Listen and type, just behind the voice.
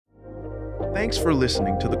Thanks for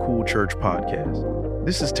listening to the Cool Church podcast.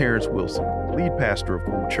 This is Terrence Wilson, lead pastor of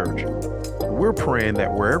Cool Church. We're praying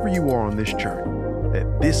that wherever you are on this journey,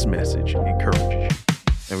 that this message encourages you.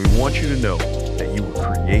 And we want you to know that you were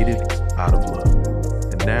created out of love.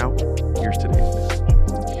 And now, here's today's message.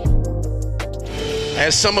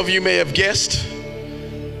 As some of you may have guessed,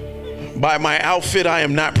 by my outfit, I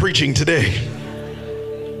am not preaching today.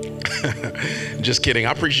 Just kidding.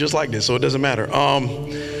 I preach just like this, so it doesn't matter.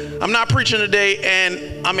 I'm not preaching today,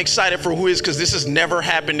 and I'm excited for who is, because this has never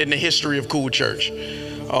happened in the history of Cool Church.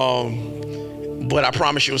 But I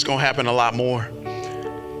promise you it's going to happen a lot more.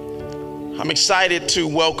 I'm excited to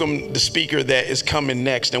welcome the speaker that is coming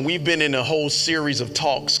next. And we've been in a whole series of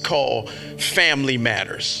talks called Family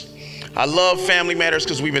Matters. I love Family Matters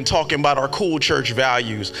because we've been talking about our Cool Church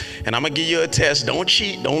values. And I'm going to give you a test. Don't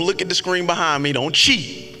cheat. Don't look at the screen behind me. Don't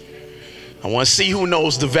cheat. I want to see who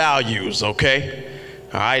knows the values, okay?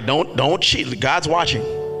 All right, don't cheat. God's watching.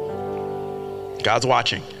 God's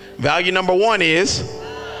watching. Value number 1 is,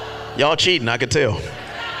 y'all cheating, I could tell.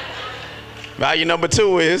 Value number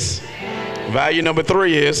 2 is, value number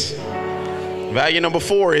 3 is, value number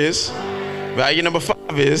 4 is, value number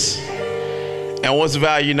 5 is, and what's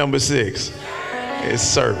value number 6? It's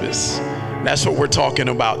service. That's what we're talking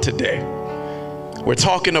about today. We're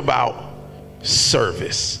talking about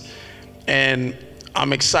service. And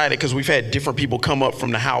I'm excited because we've had different people come up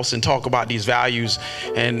from the house and talk about these values.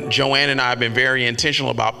 And Joanne and I have been very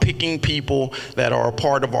intentional about picking people that are a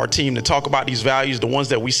part of our team to talk about these values, the ones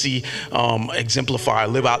that we see exemplify,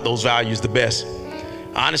 live out those values the best.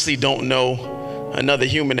 I honestly don't know another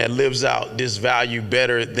human that lives out this value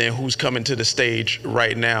better than who's coming to the stage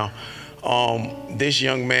right now. This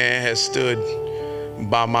young man has stood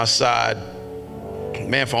by my side,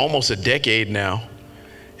 man, for almost a decade now.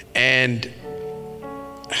 And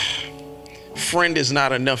friend is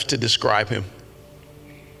not enough to describe him.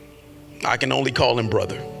 I can only call him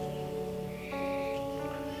brother.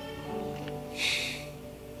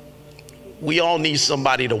 We all need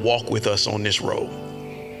somebody to walk with us on this road.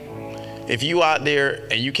 If you out there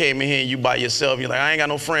and you came in here and you by yourself, you're like, I ain't got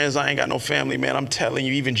no friends, I ain't got no family, man. I'm telling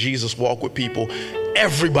you, even Jesus walked with people.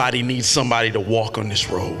 Everybody needs somebody to walk on this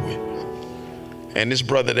road with. And this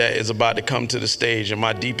brother that is about to come to the stage, in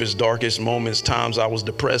my deepest, darkest moments, times I was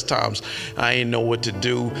depressed, times I ain't know what to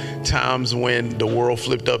do, times when the world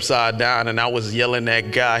flipped upside down and I was yelling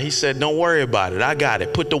at God, he said, don't worry about it. I got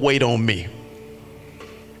it. Put the weight on me.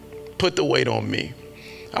 Put the weight on me.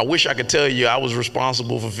 I wish I could tell you I was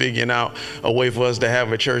responsible for figuring out a way for us to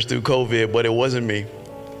have a church through COVID, but it wasn't me.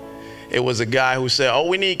 It was a guy who said, oh,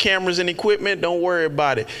 we need cameras and equipment. Don't worry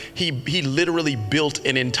about it. He literally built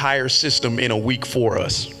an entire system in a week for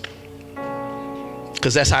us.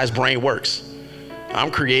 Because that's how his brain works.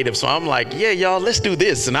 I'm creative, so I'm like, yeah, y'all, let's do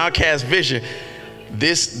this. And I'll cast vision.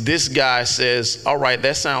 This guy says, all right,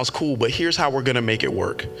 that sounds cool, but here's how we're going to make it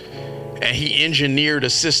work. And he engineered a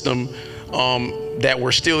system that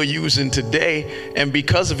we're still using today. And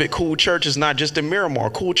because of it, Cool Church is not just in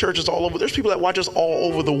Miramar. Cool Church is all over. There's people that watch us all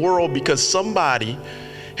over the world because somebody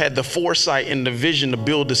had the foresight and the vision to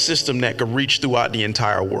build a system that could reach throughout the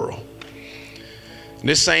entire world.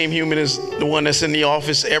 This same human is the one that's in the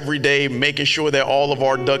office every day, making sure that all of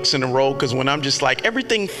our ducks in a row. Because when I'm just like,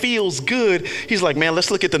 everything feels good, he's like, man,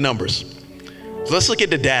 let's look at the numbers. Let's look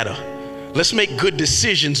at the data. Let's make good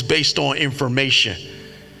decisions based on information.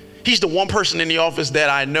 He's the one person in the office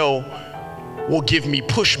that I know will give me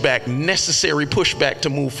pushback, necessary pushback to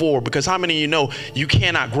move forward. Because how many of you know you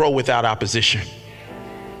cannot grow without opposition?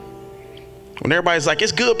 When everybody's like,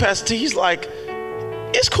 it's good, Pastor T, he's like,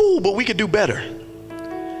 it's cool, but we could do better.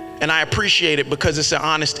 And I appreciate it because it's an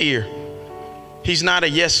honest ear. He's not a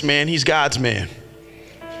yes man, he's God's man.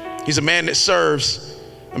 He's a man that serves,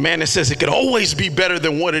 a man that says it could always be better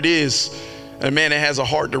than what it is, and a man that has a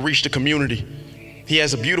heart to reach the community. He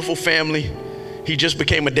has a beautiful family. He just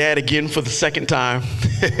became a dad again for the second time.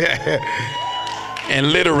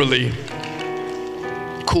 And literally,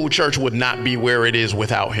 Cool Church would not be where it is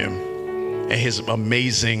without him and his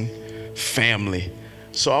amazing family.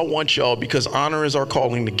 So I want y'all, because honor is our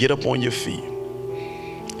calling, to get up on your feet.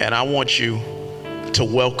 And I want you to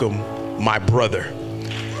welcome my brother,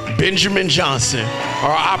 Benjamin Johnson,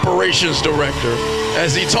 our operations director,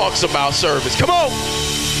 as he talks about service. Come on.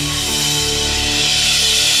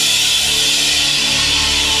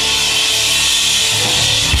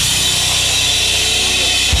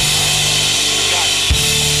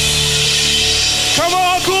 Come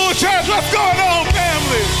on, Cool Church, what's going on,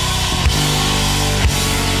 family?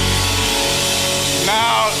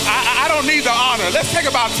 Now, I don't need the honor. Let's take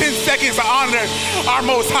about 10 seconds to honor our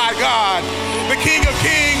Most High God, the King of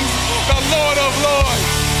Kings, the Lord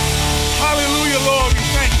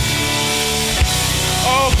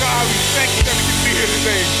Oh, God, we thank you that we can be here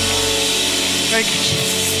today. Thank you,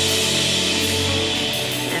 Jesus.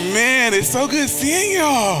 Man, it's so good seeing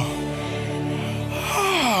y'all.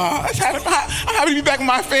 Oh, I'm happy to be back with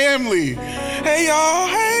my family. Hey, y'all.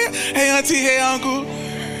 Hey, auntie. Hey, uncle.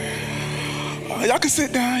 Oh, y'all can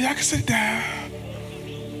sit down. Y'all can sit down.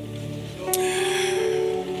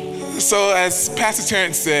 So, as Pastor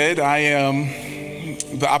Terrence said, I am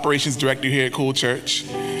the operations director here at Cool Church.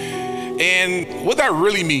 And what that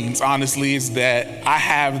really means, honestly, is that I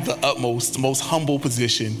have the utmost, most humble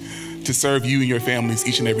position to serve you and your families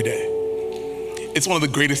each and every day. It's one of the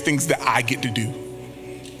greatest things that I get to do.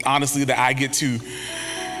 Honestly, that I get to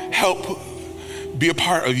help be a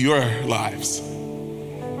part of your lives.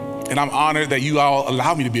 And I'm honored that you all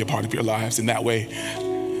allow me to be a part of your lives in that way.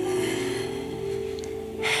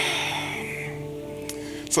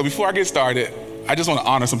 So before I get started, I just want to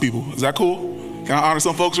honor some people. Is that cool? Can I honor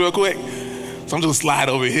some folks real quick? So I'm just gonna slide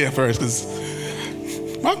over here first because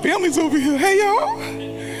my family's over here. Hey, y'all.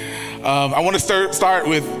 I want to start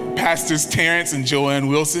with Pastors Terrence and Joanne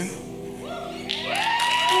Wilson.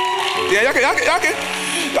 Yeah, y'all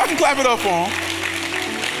can clap it up for them.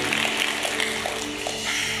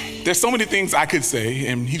 There's so many things I could say,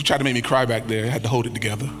 and he tried to make me cry back there. I had to hold it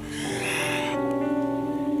together.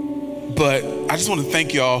 But I just want to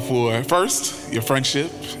thank y'all for, first, your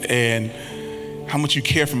friendship and how much you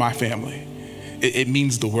care for my family. It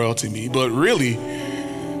means the world to me. But really,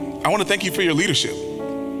 I want to thank you for your leadership.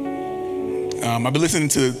 I've been listening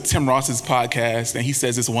to Tim Ross's podcast, and he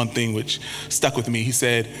says this one thing which stuck with me. He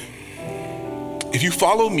said, if you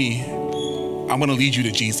follow me, I'm going to lead you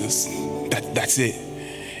to Jesus. That's it.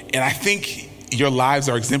 And I think your lives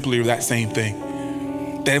are exemplary of that same thing.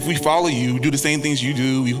 That if we follow you, do the same things you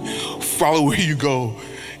do, we follow where you go,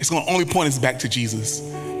 it's going to only point us back to Jesus.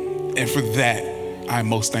 And for that, I'm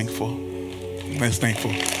most thankful. Most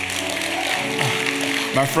thankful.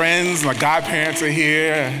 My friends, my godparents are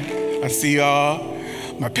here. I see y'all.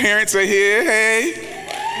 My parents are here. Hey.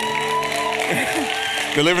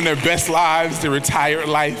 They're living their best lives, their retired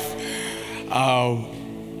life.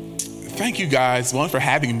 Thank you guys, one, for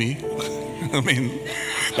having me. I mean,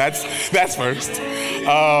 that's first.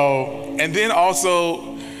 And then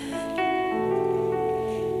also,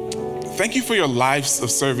 thank you for your lives of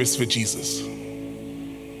service for Jesus.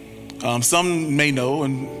 Some may know,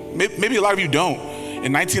 and maybe a lot of you don't.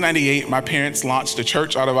 In 1998, my parents launched a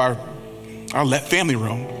church out of our family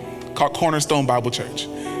room called Cornerstone Bible Church.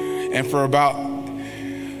 And for about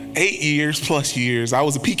 8 plus years, I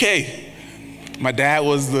was a PK. My dad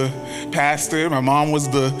was the pastor, my mom was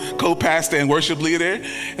the co-pastor and worship leader,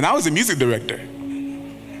 and I was the music director.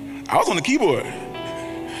 I was on the keyboard.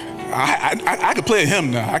 I could play a hymn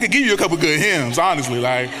now. I could give you a couple good hymns, honestly.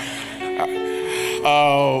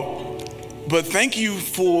 But thank you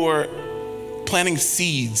for planting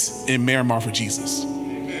seeds in Miramar for Jesus.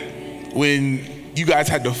 When you guys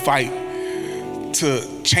had to fight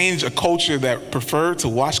to change a culture that preferred to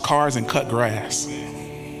wash cars and cut grass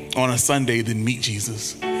on a Sunday than meet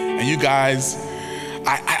Jesus. And you guys,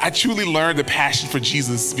 I truly learned the passion for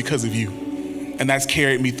Jesus because of you. And that's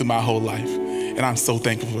carried me through my whole life. And I'm so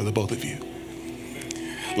thankful for the both of you.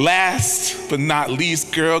 Last but not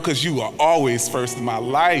least, girl, because you are always first in my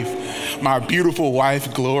life, my beautiful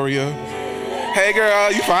wife, Gloria. Hey,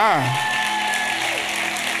 girl, you fine.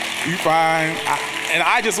 You fine. And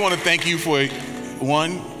I just want to thank you for,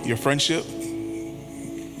 one, your friendship,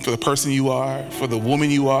 for the person you are, for the woman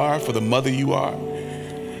you are, for the mother you are.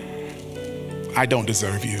 I don't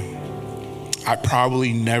deserve you. I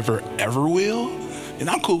probably never, ever will, and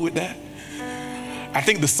I'm cool with that. I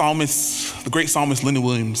think the great psalmist Leonard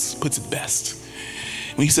Williams puts it best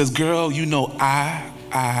when he says, girl, you know I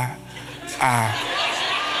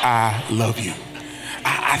love you.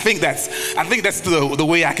 I think that's the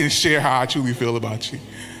way I can share how I truly feel about you.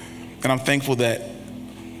 And I'm thankful that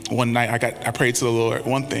one night I prayed to the Lord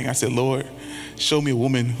one thing. I said, Lord, show me a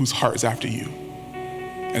woman whose heart is after you.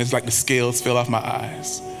 And it's like the scales fell off my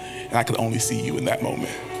eyes and I could only see you in that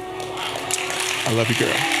moment. I love you,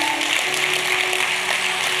 girl.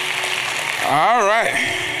 All right.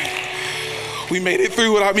 We made it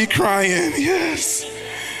through without me crying. Yes.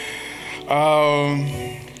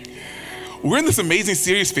 We're in this amazing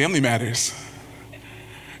series, Family Matters.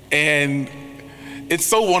 And it's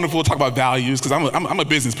so wonderful to talk about values because I'm a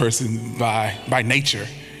business person by nature.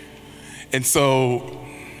 And so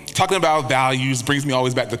talking about values brings me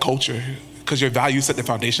always back to culture because your values set the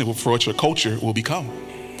foundation for what your culture will become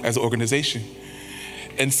as an organization.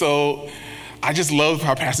 And so I just love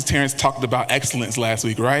how Pastor Terrence talked about excellence last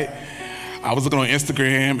week, right? I was looking on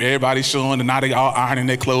Instagram, everybody showing, and now they all ironing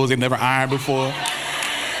their clothes they never ironed before.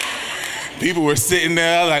 People were sitting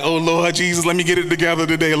there like, oh, Lord Jesus, let me get it together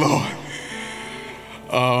today, Lord.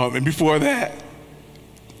 And before that,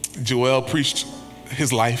 Joel preached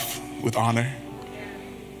his life with honor.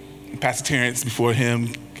 And Pastor Terrence, before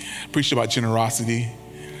him, preached about generosity.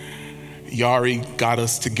 Yari got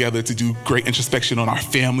us together to do great introspection on our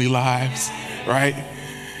family lives, right?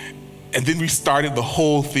 And then we started the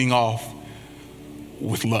whole thing off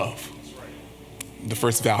with love, the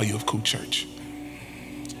first value of Cool Church.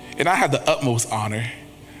 And I had the utmost honor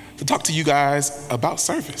to talk to you guys about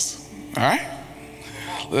service, all right?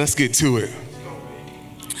 Let's get to it.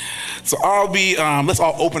 So let's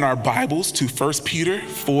all open our Bibles to 1 Peter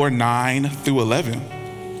 4:9-11.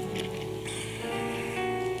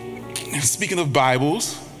 And speaking of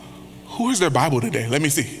Bibles, who has their Bible today? Let me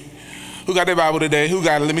see. Who got their Bible today? Who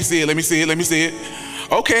got it? Let me see it.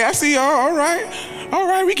 Okay, I see y'all. All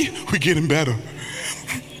right, we getting better.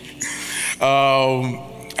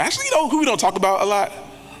 Actually, you know who we don't talk about a lot?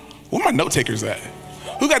 Where my note takers at?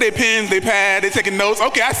 Who got their pens, their pad, they taking notes?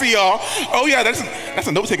 Okay, I see y'all. Oh yeah, that's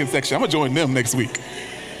a note-taking section. I'm gonna join them next week.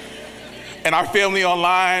 And our family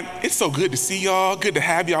online, it's so good to see y'all. Good to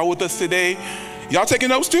have y'all with us today. Y'all taking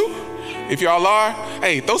notes too? If y'all are,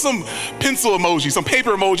 hey, throw some pencil emojis, some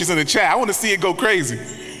paper emojis in the chat. I want to see it go crazy.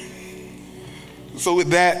 So with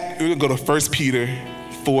that, we're gonna go to 1 Peter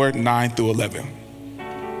 4:9-11.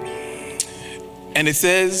 And it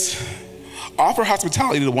says, offer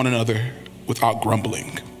hospitality to one another without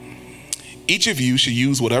grumbling. Each of you should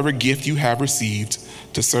use whatever gift you have received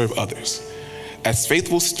to serve others, as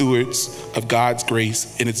faithful stewards of God's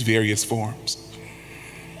grace in its various forms.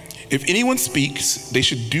 If anyone speaks, they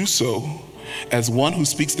should do so as one who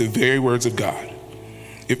speaks the very words of God.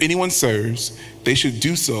 If anyone serves, they should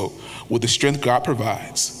do so with the strength God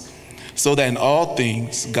provides, so that in all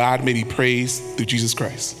things God may be praised through Jesus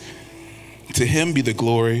Christ. To him be the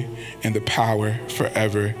glory and the power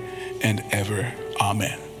forever and ever.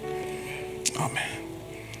 Amen. Amen.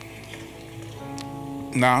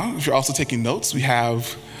 Now, if you're also taking notes, we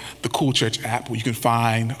have the Cool Church app where you can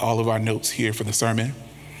find all of our notes here for the sermon.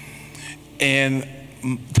 And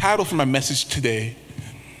the title for my message today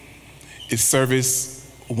is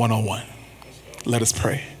Service 101. Let us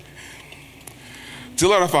pray. Dear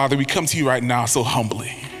Lord our Father, we come to you right now so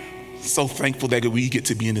humbly, so thankful that we get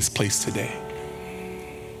to be in this place today.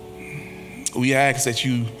 We ask that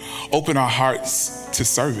you open our hearts to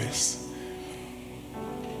service,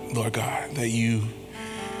 Lord God, that you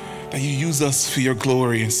use us for your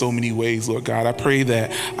glory in so many ways, Lord God. I pray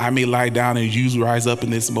that I may lie down and you rise up in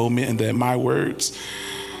this moment, and that my words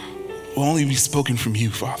will only be spoken from you,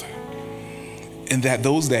 Father. And that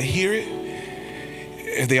those that hear it,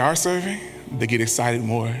 if they are serving, they get excited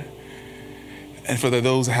more. And for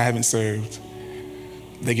those that haven't served,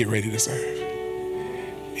 they get ready to serve.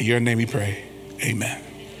 In your name we pray, amen.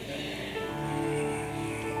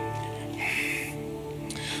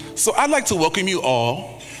 So I'd like to welcome you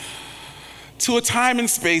all to a time and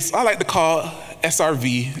space I like to call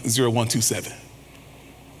SRV 0127,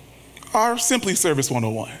 or simply Service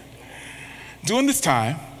 101. During this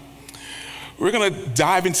time, we're gonna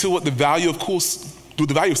dive into what the value of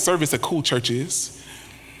service at Cool Church is.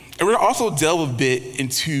 And we're gonna also delve a bit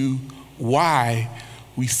into why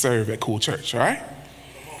we serve at Cool Church, all right?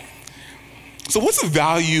 So what's the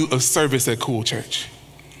value of service at Cool Church?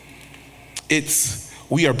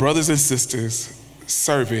 We are brothers and sisters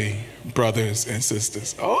serving brothers and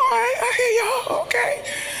sisters. All right, I hear y'all, okay.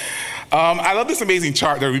 I love this amazing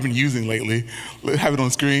chart that we've been using lately. Let's have it on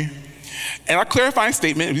screen. And our clarifying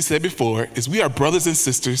statement, as we said before, is we are brothers and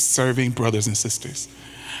sisters serving brothers and sisters.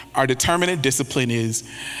 Our determinant discipline is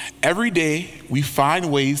every day we find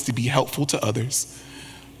ways to be helpful to others.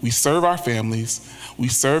 We serve our families, we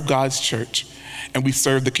serve God's church, and we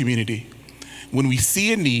serve the community. When we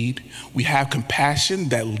see a need, we have compassion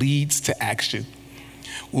that leads to action.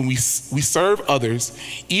 When we serve others,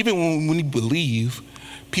 even when we believe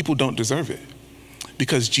people don't deserve it,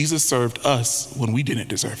 because Jesus served us when we didn't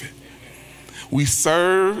deserve it. We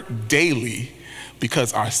serve daily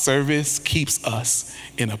because our service keeps us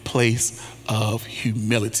in a place of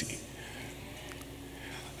humility.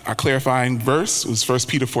 Our clarifying verse was 1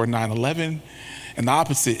 Peter 4:9-11, and the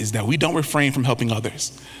opposite is that we don't refrain from helping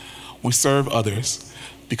others. We serve others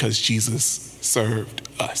because Jesus served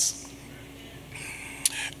us.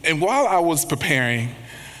 And while I was preparing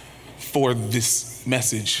for this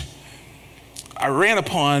message, I ran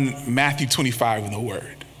upon Matthew 25 in the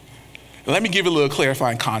Word. And let me give you a little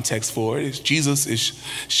clarifying context for it. Jesus is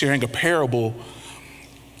sharing a parable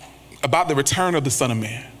about the return of the Son of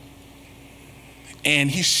Man.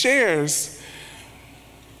 And he shares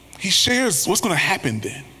what's going to happen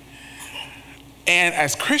then. And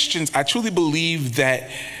as Christians, I truly believe that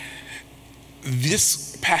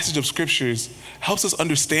this passage of scriptures helps us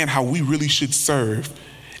understand how we really should serve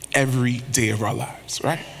every day of our lives,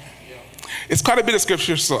 right? It's quite a bit of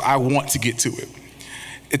scripture, so I want to get to it.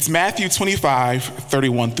 It's Matthew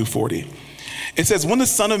 25:31-40. It says, when the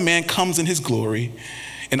Son of Man comes in his glory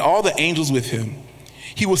and all the angels with him,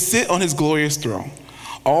 he will sit on his glorious throne.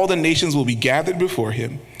 All the nations will be gathered before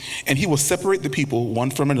him, and he will separate the people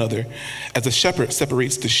one from another as a shepherd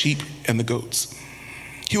separates the sheep and the goats.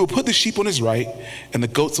 He will put the sheep on his right and the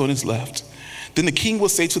goats on his left. Then the king will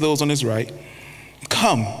say to those on his right,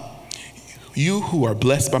 come, you who are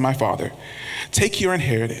blessed by my Father, take your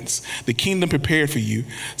inheritance, the kingdom prepared for you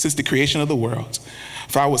since the creation of the world.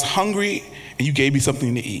 For I was hungry, and you gave me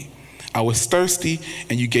something to eat. I was thirsty,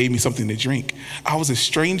 and you gave me something to drink. I was a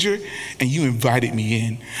stranger, and you invited me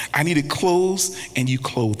in. I needed clothes, and you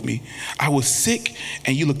clothed me. I was sick,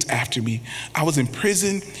 and you looked after me. I was in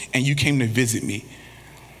prison, and you came to visit me.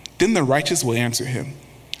 Then the righteous will answer him,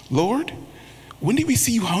 Lord, when did we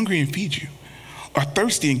see you hungry and feed you, or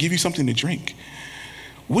thirsty and give you something to drink?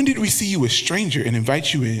 When did we see you a stranger and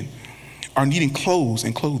invite you in, or needing clothes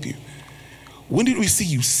and clothe you? When did we see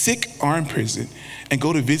you sick or in prison and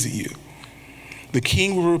go to visit you? The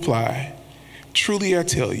king will reply, truly I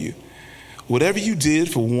tell you, whatever you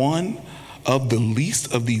did for one of the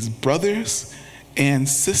least of these brothers and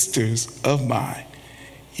sisters of mine,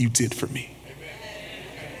 you did for me.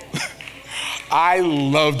 I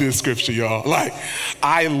love this scripture, y'all.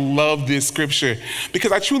 I love this scripture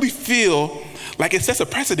because I truly feel like it sets a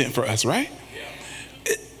precedent for us, right?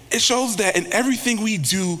 It shows that in everything we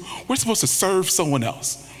do, we're supposed to serve someone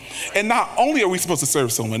else. And not only are we supposed to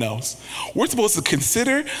serve someone else, we're supposed to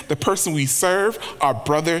consider the person we serve our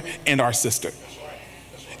brother and our sister.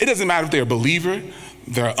 It doesn't matter if they're a believer,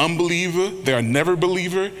 they're an unbeliever, they're a never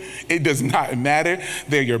believer. It does not matter.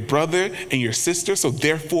 They're your brother and your sister, so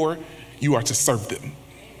therefore you are to serve them.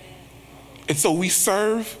 And so we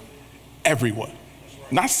serve everyone,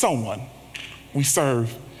 not someone. We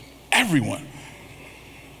serve everyone.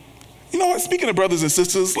 You know what? Speaking of brothers and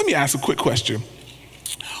sisters, let me ask a quick question.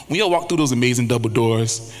 When y'all walk through those amazing double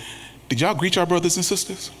doors, did y'all greet your brothers and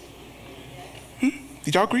sisters?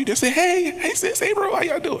 Did y'all greet? They say, hey sis, hey bro, how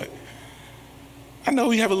y'all doing? I know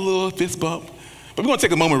we have a little fist bump, but we're gonna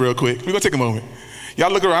take a moment real quick. We're gonna take a moment.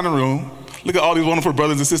 Y'all look around the room, look at all these wonderful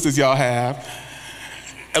brothers and sisters y'all have,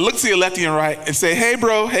 and look to your lefty and right and say, hey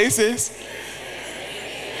bro, hey sis.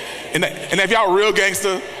 And if y'all real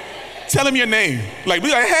gangster, tell them your name. Like, be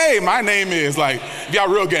like, hey, my name is, like, if y'all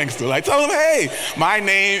real gangster, like, tell them, hey, my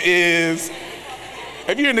name is.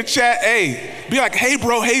 If you're in the chat, hey, be like, hey,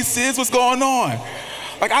 bro, hey, sis, what's going on?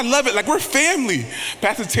 Like, I love it. Like, we're family.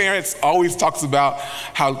 Pastor Terrence always talks about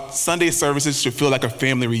how Sunday services should feel like a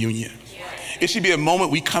family reunion. It should be a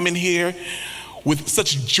moment we come in here with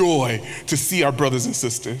such joy to see our brothers and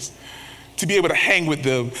sisters, to be able to hang with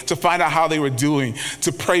them, to find out how they were doing,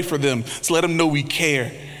 to pray for them, to let them know we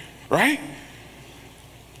care. Right?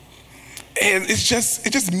 And it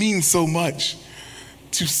just means so much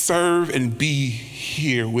to serve and be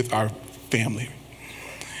here with our family.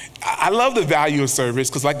 I love the value of service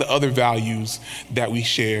because like the other values that we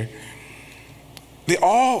share, they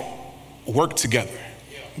all work together.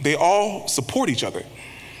 They all support each other.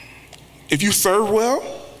 If you serve well,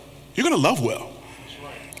 you're gonna love well.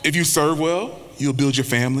 If you serve well, you'll build your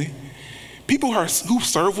family. People who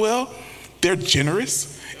serve well, they're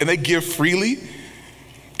generous and they give freely.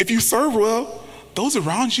 If you serve well, those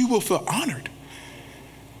around you will feel honored.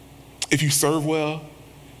 If you serve well,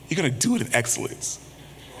 you're gonna do it in excellence.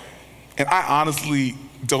 And I honestly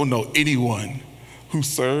don't know anyone who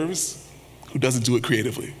serves who doesn't do it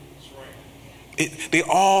creatively. They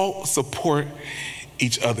all support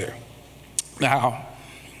each other. Now,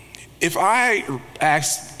 if I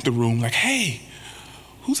ask the room, like, hey,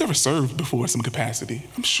 who's ever served before in some capacity?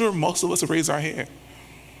 I'm sure most of us will raise our hand.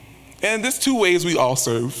 And there's two ways we all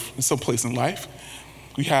serve in some place in life.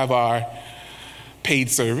 We have our paid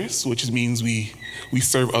service, which means we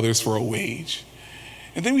serve others for a wage.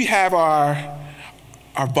 And then we have our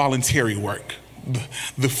voluntary work,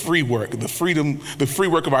 the free work, the free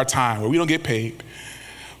work of our time, where we don't get paid,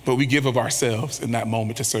 but we give of ourselves in that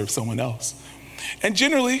moment to serve someone else. And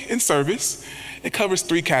generally in service, it covers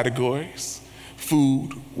three categories: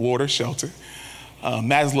 food, water, shelter.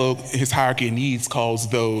 Maslow, his hierarchy of needs, calls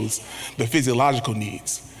those the physiological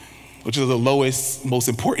needs, which are the lowest, most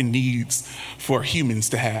important needs for humans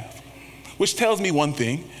to have. Which tells me one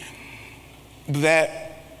thing,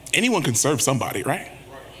 that anyone can serve somebody, right?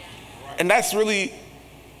 And that's really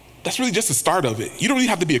just the start of it. You don't really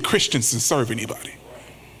have to be a Christian to serve anybody.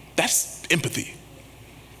 empathy.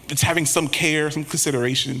 It's having some care, some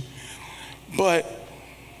consideration, but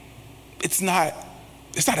it's not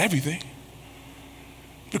everything.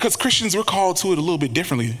 Because Christians, we're called to it a little bit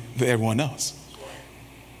differently than everyone else.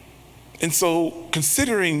 And so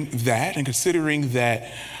considering that, and considering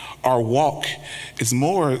that our walk is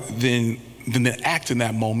more than an act in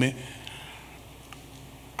that moment,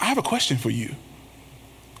 I have a question for you.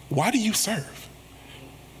 Why do you serve?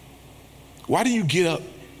 Why do you get up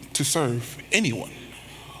to serve anyone?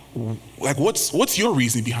 Like, what's your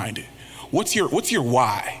reason behind it? What's your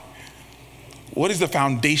why? What is the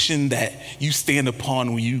foundation that you stand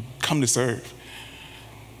upon when you come to serve?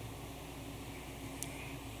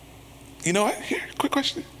 You know what? Here, quick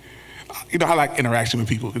question. You know, I like interaction with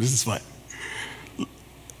people because this is fun.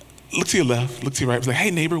 Look to your left, look to your right. It's like,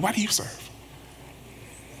 hey neighbor, why do you serve?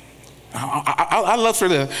 I love for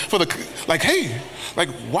the like, hey, like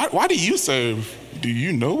why do you serve? Do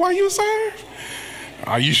you know why you serve?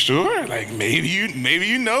 Are you sure? Like maybe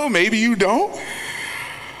you know, maybe you don't.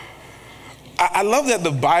 I love that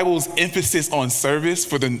the Bible's emphasis on service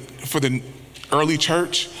for the early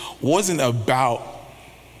church wasn't about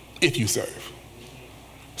if you serve.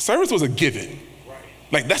 Service was a given.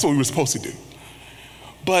 Like that's what we were supposed to do.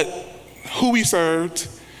 But who we served,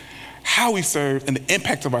 how we served, and the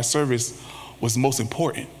impact of our service was most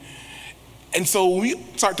important. And so when we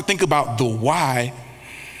start to think about the why,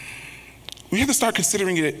 we have to start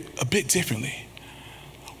considering it a bit differently.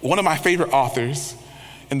 One of my favorite authors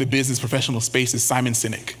in the business professional space is Simon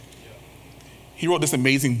Sinek. He wrote this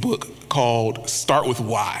amazing book called Start With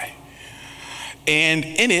Why. And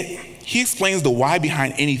in it, he explains the why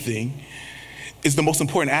behind anything is the most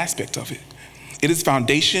important aspect of it. It is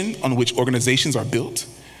foundation on which organizations are built,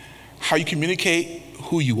 how you communicate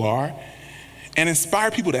who you are, and inspire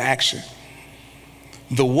people to action.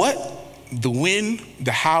 The what, the when,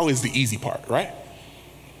 the how is the easy part, right?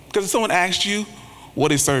 Because if someone asked you,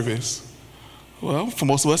 what is service? Well, for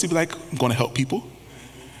most of us, you'd be like, I'm going to help people.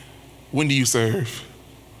 When do you serve?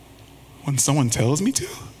 When someone tells me to.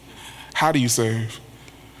 How do you serve?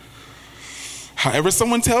 However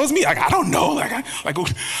someone tells me, like, I don't know, like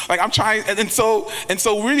I'm trying. And so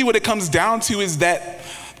really what it comes down to is that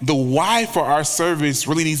the why for our service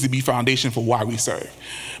really needs to be foundation for why we serve.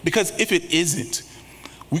 Because if it isn't,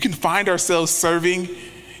 we can find ourselves serving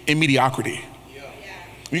in mediocrity.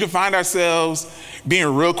 We can find ourselves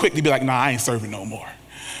being real quick to be like, nah, I ain't serving no more.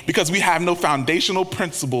 Because we have no foundational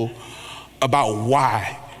principle about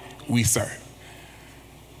why we serve.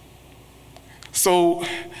 So,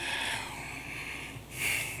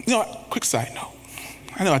 you know, quick side note.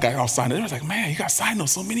 I know I got all side notes. I was like, man, you got side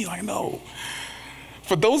notes, so many. Like, no.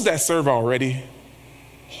 For those that serve already,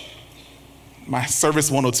 my Service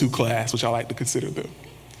 102 class, which I like to consider them,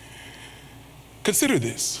 consider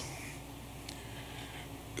this,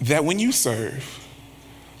 that when you serve,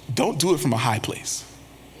 don't do it from a high place.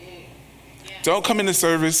 Don't come into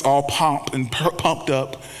service all pumped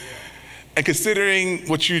up and considering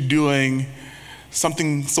what you're doing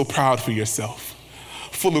something so proud for yourself,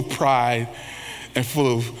 full of pride and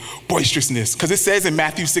full of boisterousness. Because it says in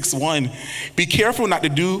Matthew 6:1, be careful not to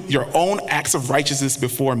do your own acts of righteousness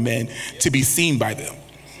before men to be seen by them.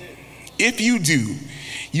 If you do,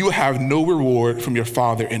 you will have no reward from your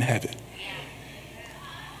Father in heaven.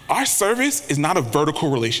 Our service is not a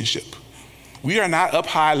vertical relationship. We are not up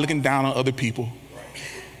high looking down on other people.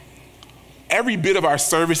 Every bit of our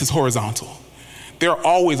service is horizontal. They're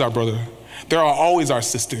always our brother. They're always our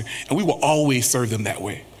sister. And we will always serve them that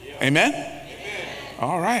way. Amen?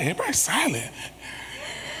 All right, everybody's silent.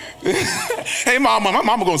 Hey, mama, my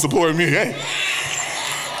mama gonna support me. Hey.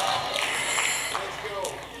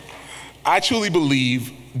 I truly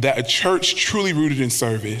believe that a church truly rooted in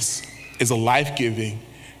service is a life-giving,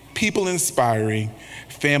 people-inspiring,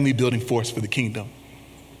 family-building force for the kingdom.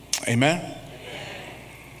 Amen?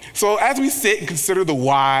 So as we sit and consider the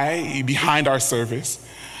why behind our service,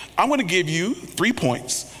 I'm going to give you 3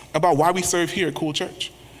 points about why we serve here at Cool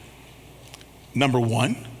Church. Number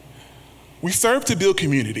 1, we serve to build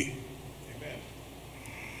community. Amen.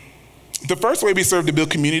 The first way we serve to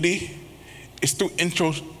build community is through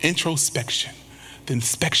introspection, the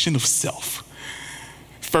inspection of self.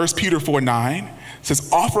 1 Peter 4:9 says,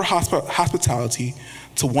 offer hospitality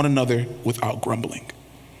to one another without grumbling.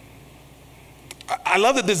 I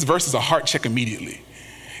love that this verse is a heart check immediately.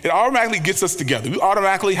 It automatically gets us together. We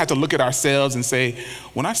automatically have to look at ourselves and say,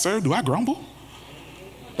 when I serve, do I grumble?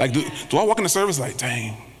 Like, do I walk in the service like,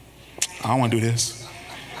 dang, I don't want to do this.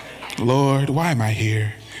 Lord, why am I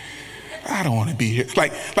here? I don't want to be here.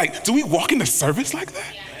 Like, do we walk into service like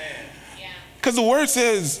that? Because the word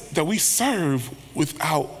says that we serve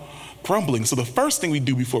without grumbling. So the first thing we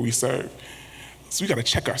do before we serve is we got to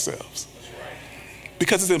check ourselves.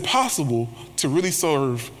 Because it's impossible to really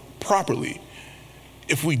serve properly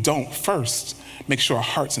if we don't first make sure our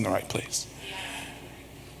heart's in the right place.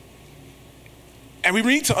 And we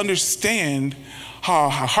need to understand how our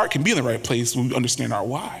heart can be in the right place when we understand our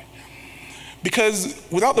why. Because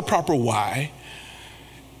without the proper why,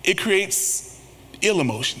 it creates ill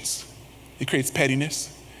emotions. It creates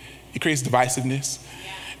pettiness. It creates divisiveness.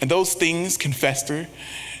 And those things can fester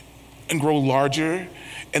and grow larger.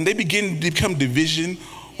 And they begin to become division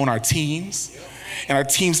on our teams. And our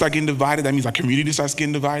teams start getting divided. That means our community starts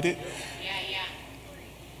getting divided.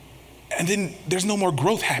 And then there's no more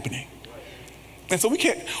growth happening. And so we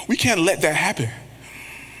can't let that happen.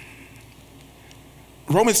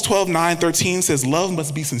 Romans 12:9-13 says, love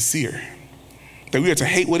must be sincere, that we are to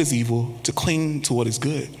hate what is evil, to cling to what is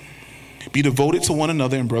good. Be devoted to one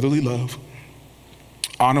another in brotherly love.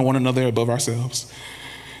 Honor one another above ourselves.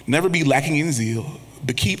 Never be lacking in zeal,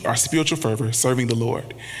 but keep our spiritual fervor serving the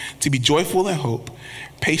Lord. To be joyful in hope,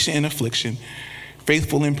 patient in affliction,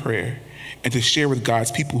 faithful in prayer, and to share with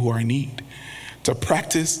God's people who are in need. To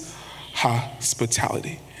practice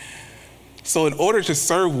hospitality. So in order to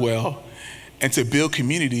serve well and to build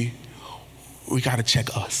community, we got to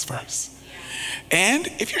check us first. And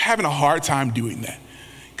if you're having a hard time doing that,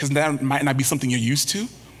 because that might not be something you're used to,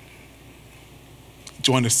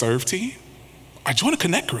 join the serve team or join a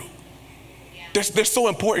connect group. They're so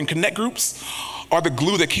important. Connect groups are the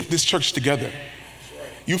glue that keep this church together.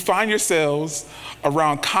 You find yourselves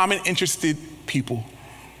around common interested people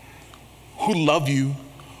who love you,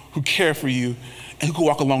 who care for you, and who can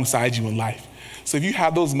walk alongside you in life. So if you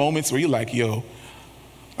have those moments where you're like, yo,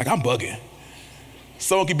 like I'm bugging,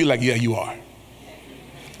 someone could be like, yeah, you are.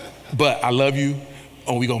 But I love you,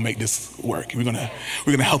 and we're gonna make this work. We're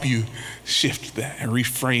gonna help you shift that and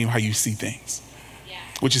reframe how you see things,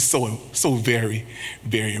 which is so very,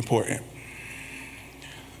 very important.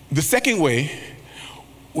 The second way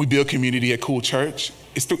we build community at Cool Church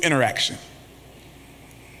is through interaction.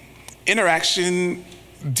 Interaction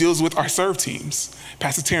deals with our serve teams.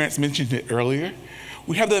 Pastor Terrence mentioned it earlier.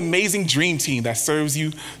 We have the amazing dream team that serves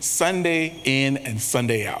you Sunday in and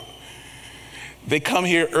Sunday out. They come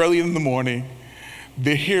here early in the morning.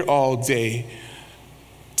 They're here all day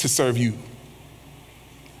to serve you.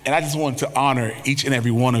 And I just want to honor each and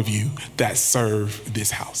every one of you that serve this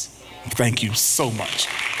house. Thank you so much.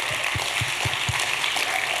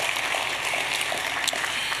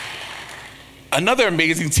 Another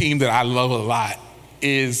amazing team that I love a lot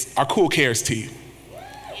is our Cool Cares team.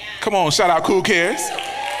 Come on, shout out Cool Cares.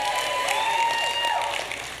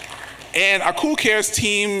 And our Cool Cares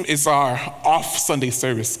team is our off Sunday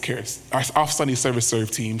service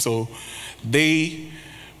serve team. So they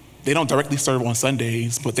don't directly serve on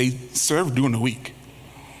Sundays, but they serve during the week.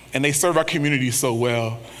 And they serve our community so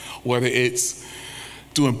well, whether it's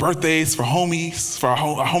doing birthdays for homies, for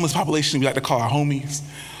our homeless population, we like to call our homies,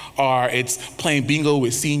 or it's playing bingo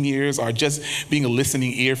with seniors, or just being a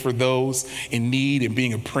listening ear for those in need and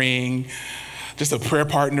being just a prayer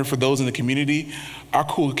partner for those in the community. Our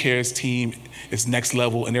Cool Cares team is next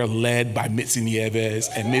level, and they're led by Mitzi Nieves.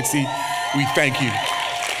 And Mitzi, we thank you.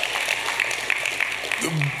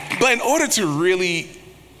 But in order to really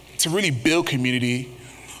build community,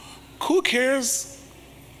 Cool Cares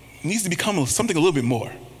needs to become something a little bit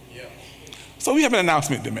more. Yeah. So we have an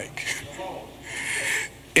announcement to make.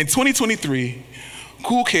 In 2023,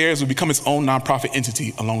 Cool Cares will become its own nonprofit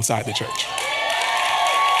entity alongside the church.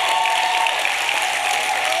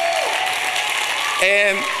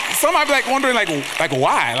 And some might be wondering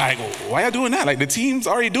why? Why are you doing that? The team's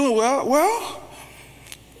already doing well. Well,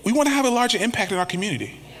 we want to have a larger impact in our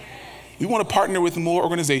community. We want to partner with more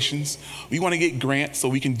organizations. We want to get grants so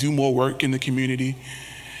we can do more work in the community.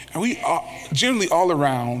 And we generally all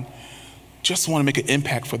around just want to make an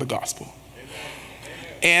impact for the gospel.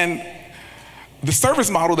 And the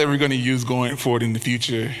service model that we're going to use going forward in the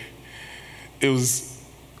future, it was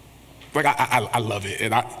I love it.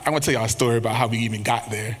 And I'm going to tell y'all a story about how we even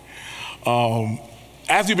got there.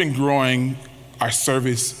 As we've been growing our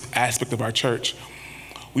service aspect of our church,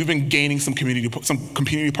 we've been gaining some community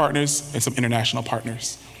partners and some international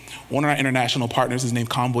partners. One of our international partners is named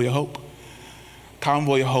Convoy of Hope.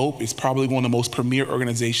 Convoy of Hope is probably one of the most premier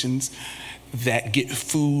organizations that get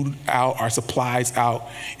food out, our supplies out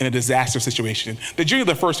in a disaster situation. They're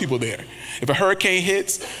generally the first people there. If a hurricane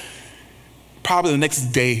hits, probably the next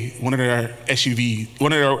day, one of their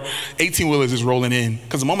 18-wheelers is rolling in,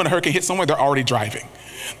 because the moment a hurricane hits somewhere, they're already driving.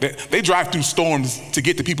 They drive through storms to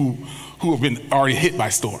get to people who have been already hit by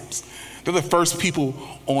storms. They're the first people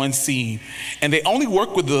on scene. And they only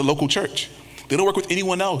work with the local church. They don't work with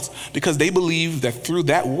anyone else because they believe that through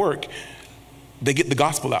that work, they get the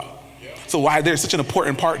gospel out. So why they're such an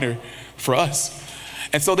important partner for us.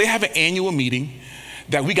 And so they have an annual meeting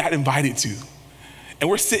that we got invited to. And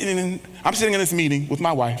I'm sitting in this meeting with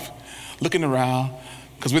my wife, looking around,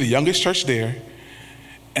 because we're the youngest church there.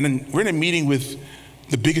 And then we're in a meeting with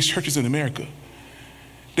the biggest churches in America.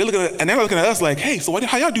 They're looking at us like, hey, so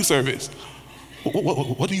how y'all do service?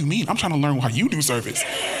 What do you mean? I'm trying to learn how you do service.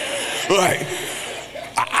 Like,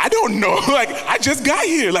 I don't know. Like, I just got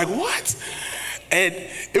here. Like, what? And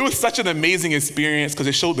it was such an amazing experience because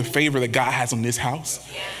it showed the favor that God has on this house.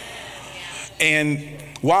 And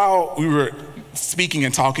while we were speaking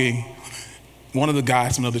and talking, one of the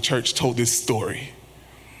guys from another church told this story.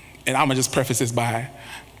 And I'm gonna just preface this by,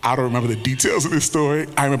 I don't remember the details of this story.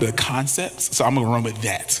 I remember the concepts, so I'm gonna run with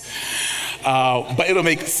that. But it'll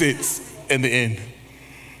make sense in the end.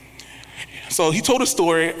 So he told a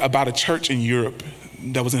story about a church in Europe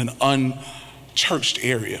that was in an unchurched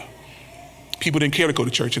area. People didn't care to go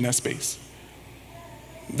to church in that space.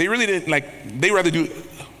 They really didn't, they'd rather do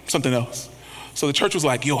something else. So the church was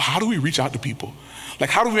like, yo, how do we reach out to people? Like,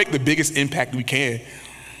 how do we make the biggest impact we can?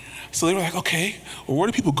 So they were like, okay, well, where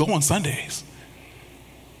do people go on Sundays?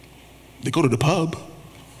 They go to the pub.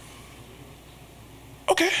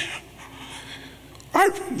 Okay, all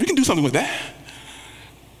right, we can do something with that.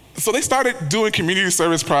 So they started doing community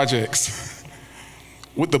service projects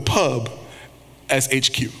with the pub as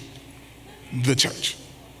HQ, the church.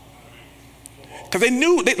 Because they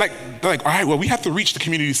knew, they're like, all right, well, we have to reach the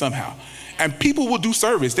community somehow. And people will do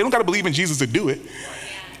service. They don't gotta believe in Jesus to do it,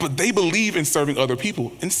 but they believe in serving other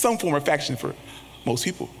people in some form or fashion for most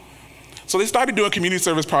people. So they started doing community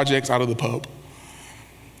service projects out of the pub.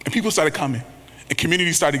 And people started coming, and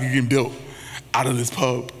communities started getting built out of this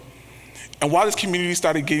pub. And while this community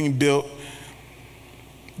started getting built,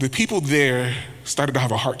 the people there started to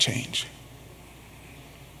have a heart change.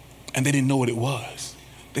 And they didn't know what it was.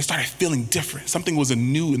 They started feeling different. Something was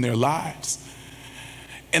anew in their lives.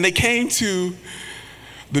 And they came to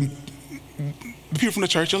the people from the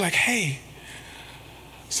church. They're like, hey,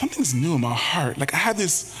 something's new in my heart. Like, I had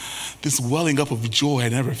this welling up of joy I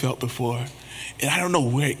never felt before, and I don't know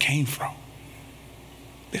where it came from.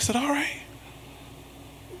 They said, all right,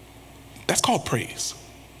 that's called praise.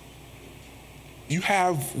 You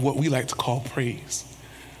have what we like to call praise.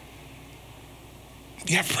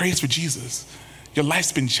 You have praise for Jesus. Your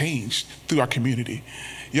life's been changed through our community.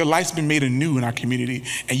 Your life's been made anew in our community,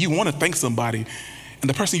 and you want to thank somebody, and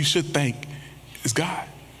the person you should thank is God.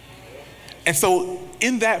 And so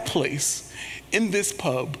in that place, in this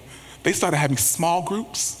pub, they started having small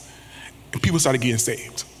groups, and people started getting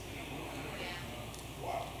saved.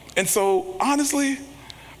 And so honestly,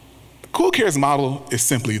 Cool Care's model is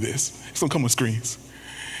simply this. It's gonna come on screens.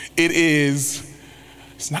 It's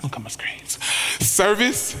not gonna come on screens.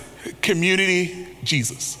 Service, community,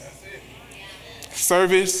 Jesus.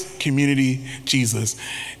 Service, community, Jesus.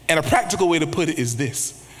 And a practical way to put it is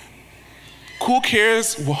this. Cool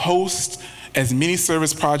Cares will host as many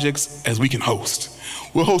service projects as we can host.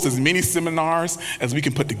 We'll host as many seminars as we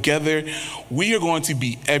can put together. We are going to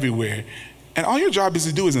be everywhere. And all your job is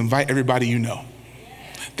to do is invite everybody you know.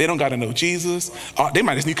 They don't gotta know Jesus. They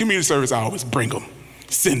might just need community service hours. Bring them,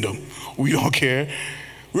 send them. We don't care.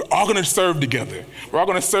 We're all gonna serve together. We're all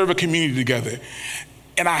gonna serve a community together.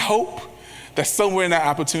 And I hope that somewhere in that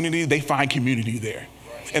opportunity, they find community there.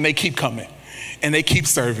 And they keep coming. And they keep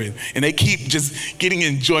serving. And they keep just getting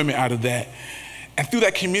enjoyment out of that. And through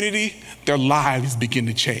that community, their lives begin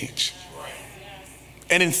to change.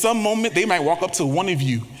 And in some moment, they might walk up to one of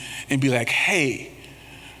you and be like, hey,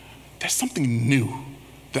 there's something new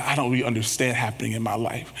that I don't really understand happening in my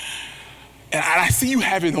life. And I see you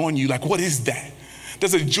have it on you, like, what is that?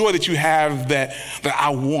 There's a joy that you have that I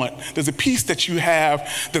want. There's a peace that you have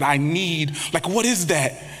that I need. Like, what is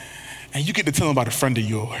that? And you get to tell them about a friend of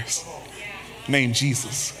yours named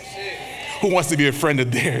Jesus, who wants to be a friend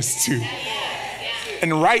of theirs too.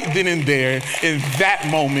 And right then and there, in that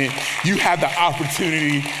moment, you have the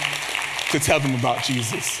opportunity to tell them about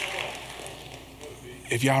Jesus.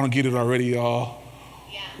 If y'all don't get it already, y'all,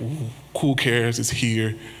 Cool Cares is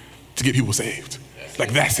here to get people saved.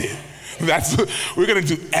 Like, that's it. We're gonna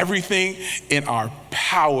do everything in our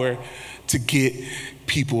power to get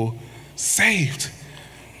people saved.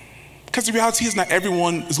 Because the reality is not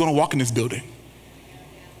everyone is gonna walk in this building.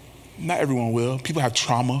 Not everyone will. People have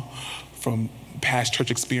trauma from past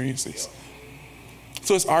church experiences.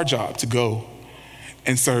 So it's our job to go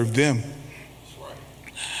and serve them.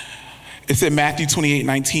 It's in Matthew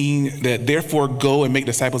 28:19 that therefore go and make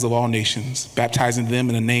disciples of all nations, baptizing them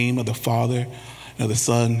in the name of the Father and of the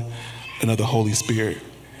Son and of the Holy Spirit.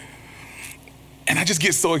 And I just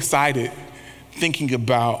get so excited thinking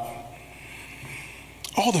about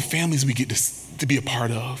all the families we get to be a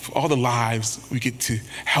part of, all the lives we get to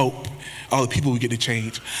help, all the people we get to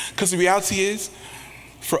change. Because the reality is,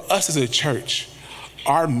 for us as a church,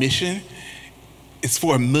 our mission is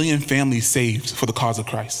for 1 million families saved for the cause of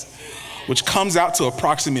Christ, which comes out to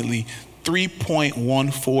approximately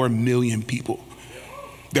 3.14 million people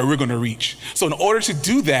that we're gonna reach. So in order to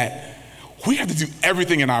do that, we have to do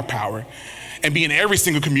everything in our power and be in every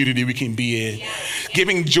single community we can be in,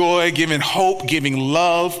 giving joy, giving hope, giving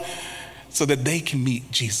love, so that they can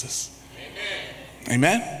meet Jesus.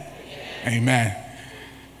 Amen? Amen.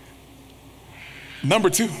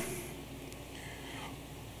 Number 2,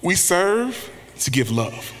 we serve to give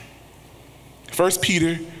love. 1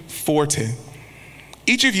 Peter 4:10.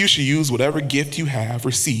 Each of you should use whatever gift you have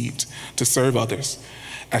received to serve others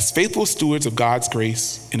as faithful stewards of God's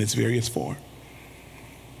grace in its various form.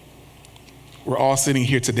 We're all sitting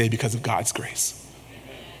here today because of God's grace.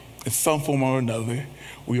 In some form or another,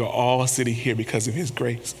 we are all sitting here because of his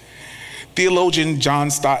grace. Theologian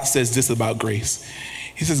John Stott says this about grace.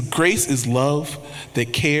 He says, grace is love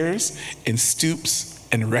that cares and stoops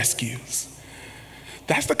and rescues.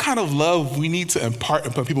 That's the kind of love we need to impart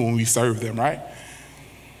upon people when we serve them, right?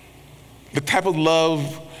 The type of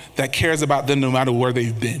love that cares about them no matter where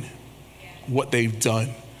they've been, what they've done,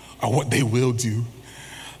 or what they will do.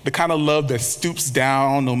 The kind of love that stoops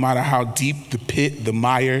down no matter how deep the pit, the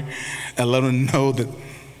mire, and let them know that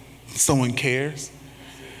someone cares.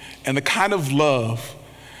 And the kind of love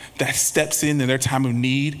that steps in their time of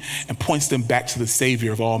need and points them back to the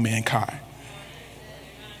Savior of all mankind.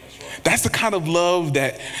 That's the kind of love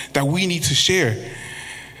that we need to share.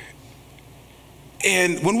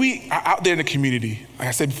 And when we are out there in the community, like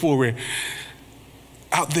I said before, we're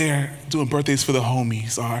out there doing birthdays for the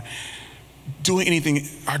homies, or doing anything,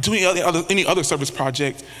 or doing any other service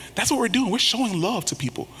project, that's what we're doing. We're showing love to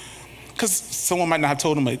people. Because someone might not have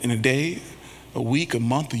told them in a day, a week, a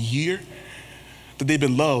month, a year, that they've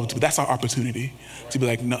been loved, but that's our opportunity to be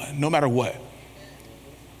like, no matter what,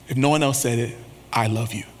 if no one else said it, I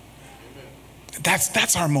love you.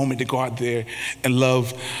 That's our moment to go out there and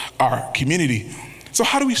love our community. So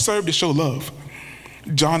how do we serve to show love?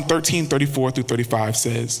 John 13:34-35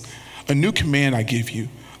 says, a new command I give you,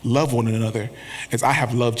 love one another as I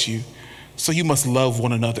have loved you. So you must love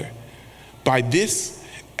one another. By this,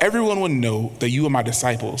 everyone will know that you are my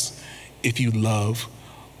disciples if you love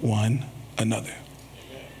one another.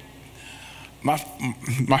 My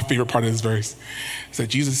favorite part of this verse is that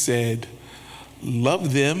Jesus said,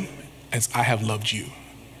 love them as I have loved you.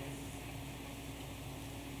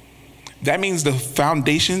 That means the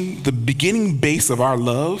foundation, the beginning base of our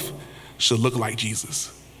love should look like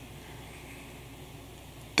Jesus.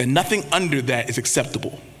 That nothing under that is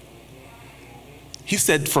acceptable. He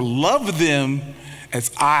said, for love them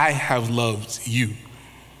as I have loved you.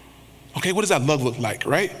 Okay, what does that love look like,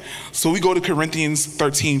 right? So we go to Corinthians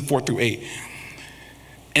 13:4-8.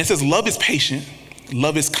 And it says, love is patient,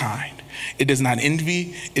 love is kind. It does not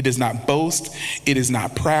envy, it does not boast, it is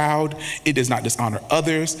not proud, it does not dishonor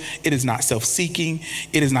others, it is not self-seeking,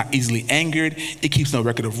 it is not easily angered, it keeps no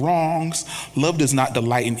record of wrongs. Love does not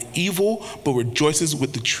delight in evil, but rejoices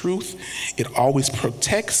with the truth. It always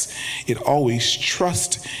protects, it always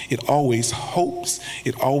trusts, it always hopes,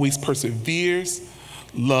 it always perseveres.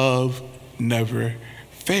 Love never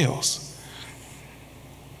fails.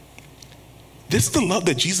 This is the love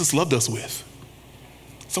that Jesus loved us with.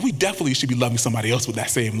 So we definitely should be loving somebody else with that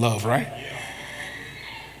same love, right?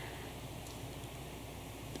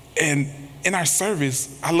 And in our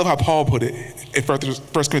service, I love how Paul put it in 1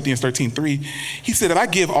 Corinthians 13:3. He said, if I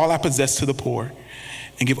give all I possess to the poor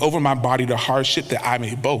and give over my body to hardship that I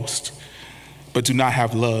may boast, but do not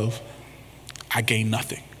have love, I gain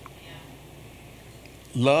nothing.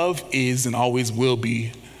 Love is and always will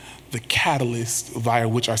be the catalyst via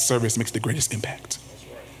which our service makes the greatest impact.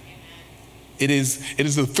 It is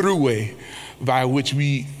the throughway via which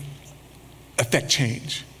we affect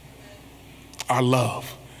change. Our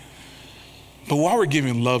love. But while we're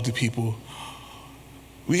giving love to people,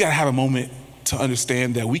 we gotta have a moment to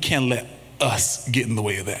understand that we can't let us get in the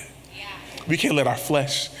way of that. We can't let our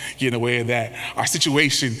flesh get in the way of that. Our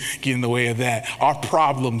situation get in the way of that. Our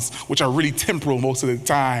problems, which are really temporal most of the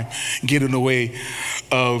time, get in the way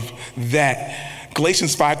of that.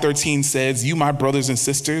 Galatians 5:13 says, you, my brothers and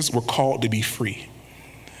sisters, were called to be free.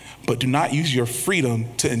 But do not use your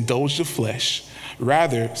freedom to indulge the flesh.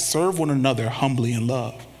 Rather, serve one another humbly in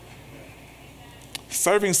love.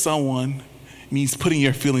 Serving someone means putting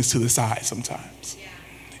your feelings to the side sometimes.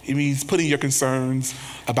 It means putting your concerns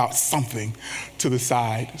about something to the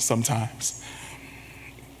side sometimes.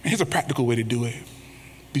 And here's a practical way to do it.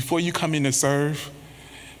 Before you come in to serve,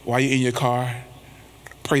 while you're in your car,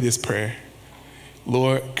 pray this prayer.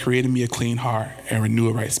 Lord, create in me a clean heart and renew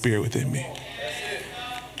a right spirit within me.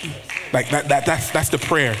 Like that's the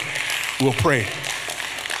prayer we'll pray.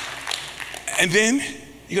 And then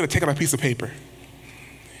you're gonna take out a piece of paper.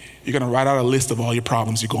 You're gonna write out a list of all your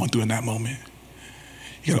problems you're going through in that moment.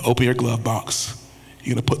 You're gonna open your glove box.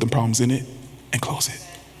 You're gonna put them problems in it and close it.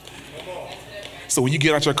 So when you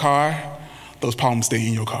get out your car, those problems stay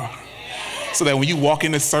in your car. So that when you walk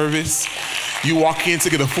into service, you walk in to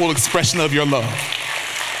get a full expression of your love.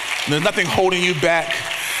 There's nothing holding you back,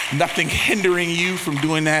 nothing hindering you from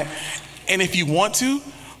doing that. And if you want to,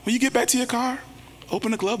 when you get back to your car,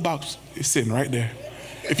 open the glove box. It's sitting right there.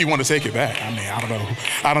 If you want to take it back. I mean,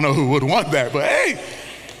 I don't know who would want that, but hey,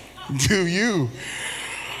 do you?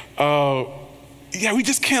 We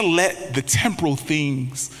just can't let the temporal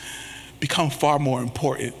things become far more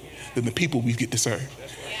important than the people we get to serve.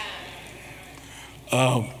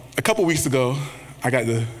 A couple weeks ago, I got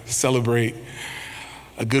to celebrate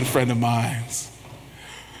a good friend of mine's.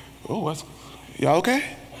 Oh, y'all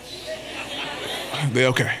okay? They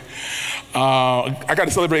okay. I got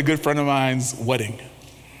to celebrate a good friend of mine's wedding.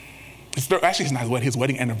 It's not his wedding, his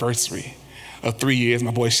wedding anniversary of 3 years.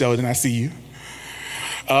 My boy Sheldon, I see you.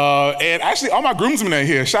 And actually, all my groomsmen are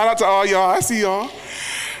here. Shout out to all y'all, I see y'all.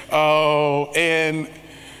 And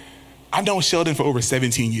I've known Sheldon for over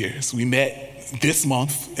 17 years. We met this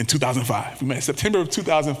month in 2005. We met in September of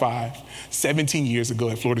 2005, 17 years ago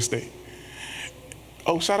at Florida State.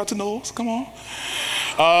 Oh, shout out to Knowles, come on.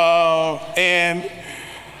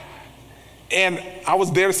 And I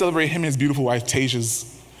was there to celebrate him and his beautiful wife, Tasia's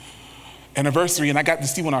anniversary, and I got to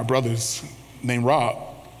see one of our brothers named Rob.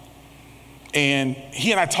 And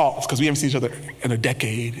he and I talked, because we haven't seen each other in a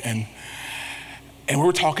decade, and we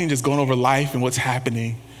were talking, just going over life and what's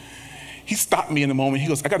happening. He stopped me in a moment. He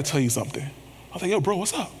goes, I got to tell you something. I was like, yo, bro,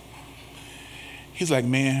 what's up? He's like,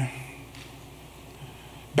 man,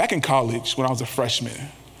 back in college, when I was a freshman,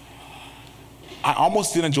 I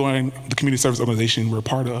almost didn't join the community service organization we're a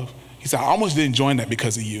part of. He said, I almost didn't join that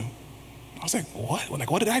because of you. I was like, what? Like,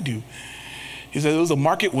 what did I do? He said, it was a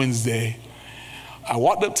market Wednesday. I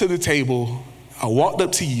walked up to the table. I walked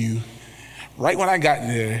up to you. Right when I got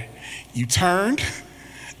there, you turned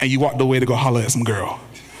and you walked away to go holler at some girl.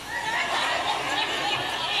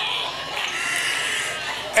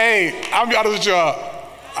 Hey, I'll be honest with y'all,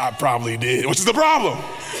 I probably did, which is the problem.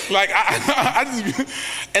 Like,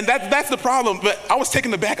 and that's the problem. But I was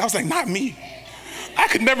taken aback. I was like, not me. I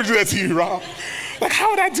could never do that to you, Rob. Like, how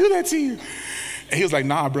would I do that to you? And he was like,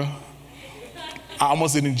 nah, bro. I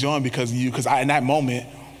almost didn't join because of you, because in that moment,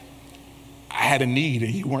 I had a need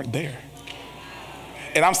and you weren't there.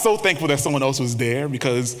 And I'm so thankful that someone else was there,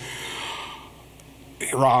 because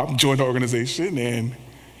Rob joined the organization and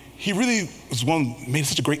he really was made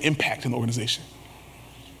such a great impact in the organization.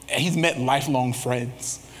 And he's met lifelong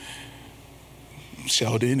friends,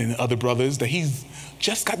 Sheldon and other brothers that he's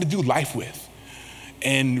just got to do life with,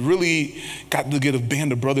 and really got to get a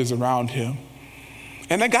band of brothers around him.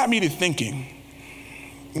 And that got me to thinking.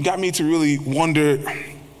 It got me to really wonder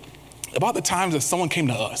about the times that someone came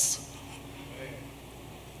to us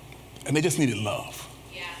and they just needed love.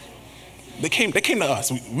 Yeah. They came to us.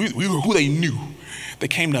 We were who they knew. They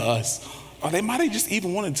came to us. Or they might have just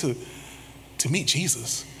even wanted to meet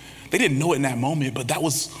Jesus. They didn't know it in that moment, but that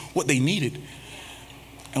was what they needed.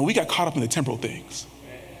 And we got caught up in the temporal things.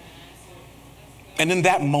 And in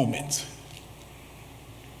that moment,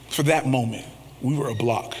 for that moment, we were a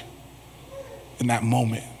block. In that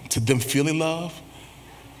moment, to them feeling love,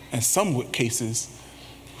 and some cases,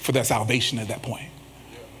 for their salvation at that point.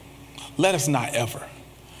 Let us not ever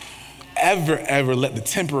let the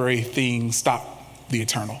temporary things stop the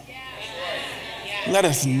eternal. Let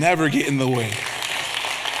us never get in the way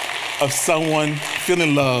of someone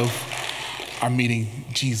feeling love or meeting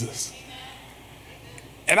Jesus.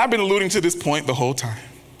 And I've been alluding to this point the whole time.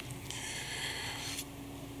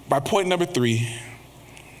 My point number 3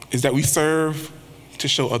 is that we serve to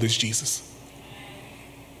show others Jesus.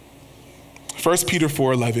 1 Peter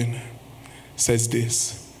 4:11 says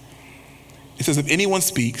this. It says, if anyone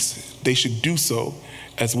speaks, they should do so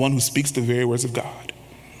as one who speaks the very words of God.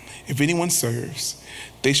 If anyone serves,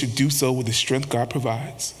 they should do so with the strength God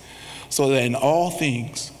provides, so that in all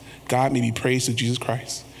things God may be praised through Jesus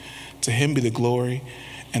Christ. To him be the glory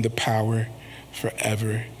and the power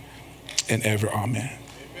forever and ever. Amen.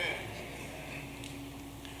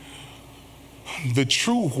 The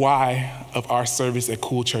true why of our service at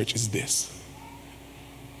Cool Church is this: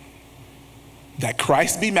 that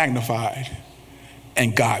Christ be magnified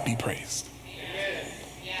and God be praised.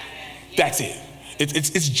 That's it.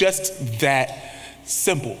 It's just that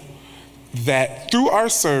simple. That through our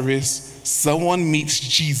service, someone meets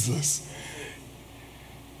Jesus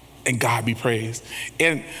and God be praised.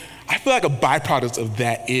 And I feel like a byproduct of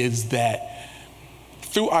that is that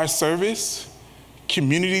through our service,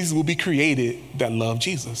 communities will be created that love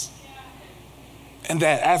Jesus. And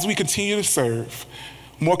that as we continue to serve,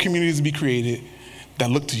 more communities will be created that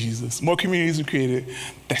look to Jesus. More communities will be created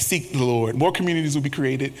that seek the Lord. More communities will be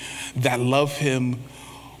created that love him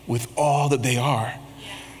with all that they are.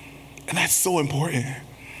 And that's so important.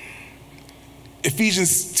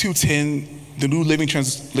 Ephesians 2:10, the New Living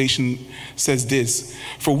Translation says this: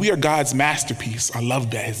 for we are God's masterpiece. I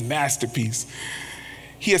love that, his masterpiece.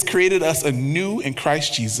 He has created us anew in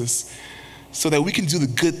Christ Jesus so that we can do the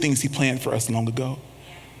good things he planned for us long ago.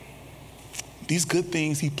 These good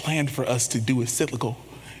things he planned for us to do is cyclical.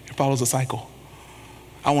 It follows a cycle.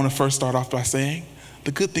 I want to first start off by saying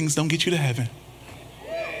the good things don't get you to heaven.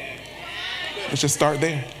 Let's just start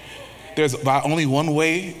there. There's only one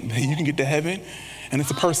way that you can get to heaven, and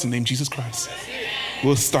it's a person named Jesus Christ.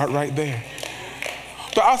 We'll start right there.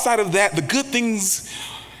 But outside of that, the good things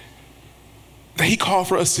that he called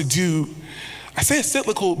for us to do, I say it's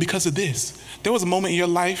cyclical because of this. There was a moment in your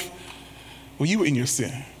life where you were in your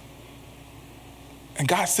sin. And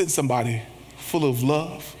God sent somebody full of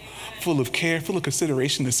love, full of care, full of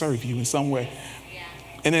consideration to serve you in some way.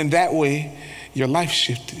 And in that way, your life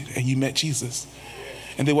shifted and you met Jesus.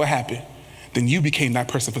 And then what happened? Then you became that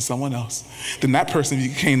person for someone else. Then that person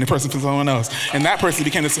became the person for someone else. And that person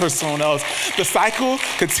became the person for someone else. The cycle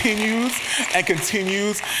continues and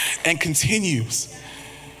continues and continues.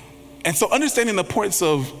 And so understanding the importance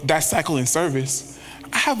of that cycle in service,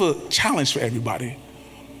 I have a challenge for everybody.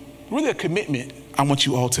 Really a commitment I want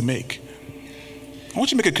you all to make. I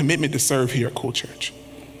want you to make a commitment to serve here at Cool Church.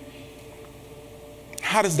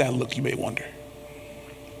 How does that look, you may wonder?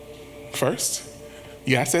 First,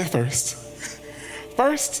 I said first.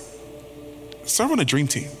 First, serve on a dream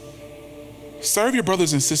team. Serve your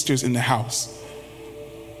brothers and sisters in the house.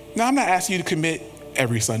 Now, I'm not asking you to commit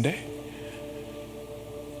every Sunday,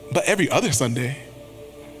 but every other Sunday,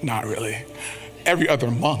 not really. Every other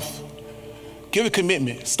month. Give a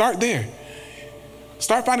commitment. Start there.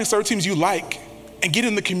 Start finding serve teams you like and get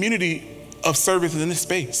in the community of service in this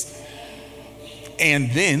space. And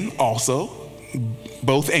then also,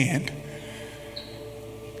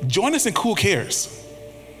 join us in Cool Cares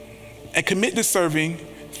and commit to serving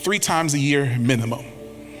 3 times a year minimum.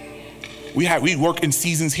 We work in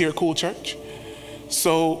seasons here at Cool Church.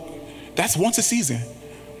 So that's once a season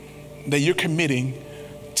that you're committing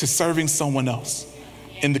to serving someone else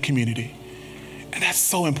in the community. And that's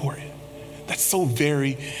so important. That's so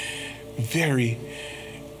very, very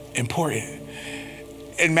important.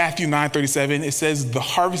 In Matthew 9:37, it says, the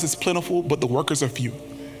harvest is plentiful, but the workers are few.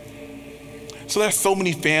 So there's so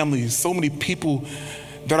many families, so many people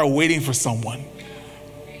that are waiting for someone.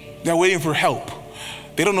 They're waiting for help.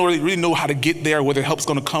 They don't really know how to get there, where the help's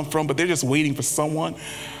gonna come from, but they're just waiting for someone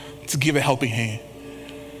to give a helping hand.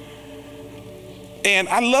 And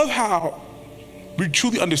I love how we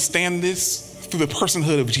truly understand this through the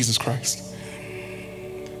personhood of Jesus Christ.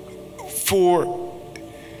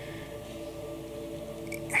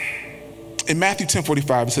 In Matthew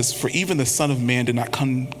 10:45, it says, for even the Son of Man did not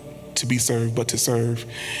come to be served, but to serve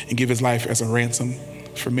and give his life as a ransom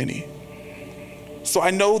for many. So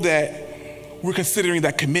I know that we're considering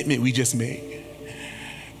that commitment we just made.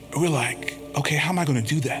 And we're like, okay, how am I gonna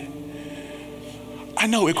do that? I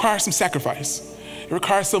know it requires some sacrifice. It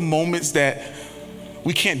requires some moments that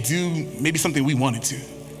we can't do maybe something we wanted to.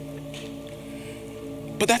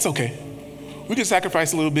 But that's okay. We can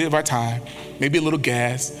sacrifice a little bit of our time, maybe a little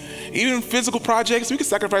gas. Even physical projects, we can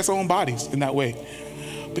sacrifice our own bodies in that way.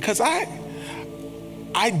 Because I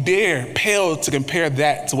dare pale to compare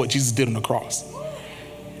that to what Jesus did on the cross.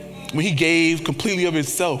 When he gave completely of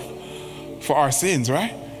himself for our sins,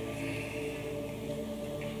 right?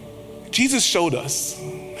 Jesus showed us,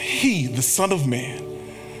 he, the Son of Man,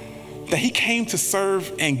 that he came to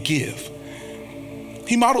serve and give.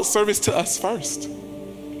 He modeled service to us first.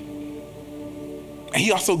 And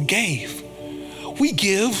he also gave. We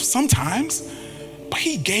give sometimes, but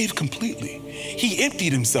he gave completely. He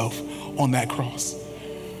emptied himself on that cross.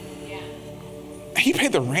 He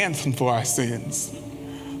paid the ransom for our sins.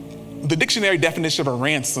 The dictionary definition of a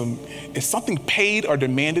ransom is something paid or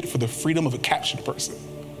demanded for the freedom of a captured person.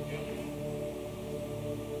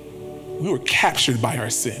 We were captured by our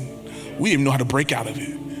sin. We didn't even know how to break out of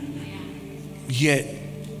it. Yet,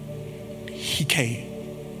 he came.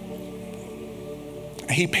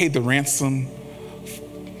 And he paid the ransom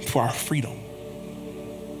for our freedom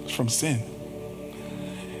from sin.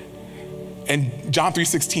 And John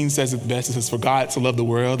 3:16 says it best. It says, for God so loved the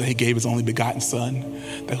world that he gave his only begotten son,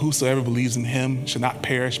 that whosoever believes in him should not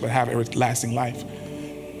perish but have everlasting life.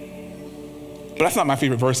 But that's not my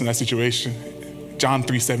favorite verse in that situation. John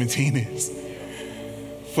 3:17 is.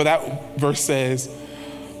 For that verse says,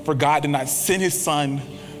 for God did not send his son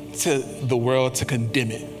to the world to condemn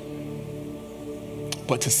it,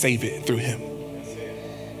 but to save it through him.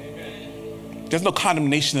 There's no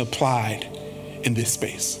condemnation applied in this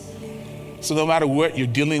space. So no matter what you're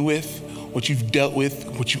dealing with, what you've dealt with,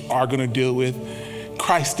 what you are gonna deal with,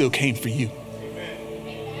 Christ still came for you.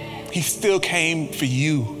 He still came for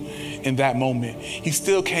you in that moment. He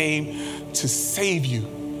still came to save you.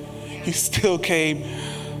 He still came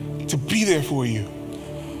to be there for you.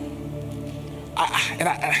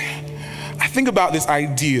 I think about this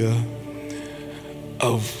idea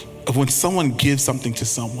of when someone gives something to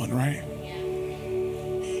someone, right?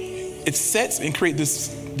 It sets and creates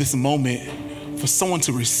this moment for someone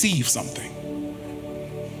to receive something.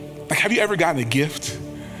 Like, have you ever gotten a gift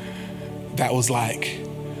that was like,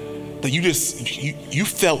 that you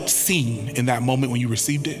felt seen in that moment when you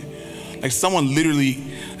received it? Like someone literally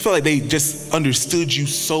felt like they just understood you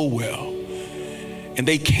so well and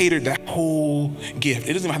they catered that whole gift.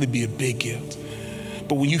 It doesn't even have to be a big gift,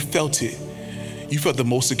 but when you felt it, you felt the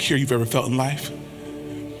most secure you've ever felt in life.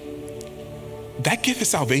 That gift is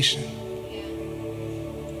salvation.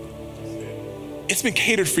 It's been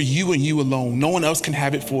catered for you and you alone. No one else can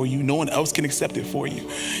have it for you. No one else can accept it for you.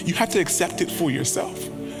 You have to accept it for yourself.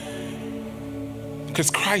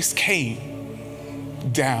 Because Christ came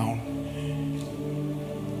down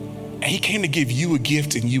and he came to give you a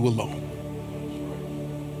gift and you alone.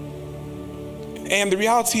 And the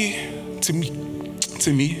reality to me,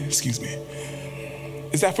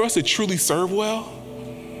 is that for us to truly serve well,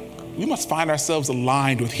 we must find ourselves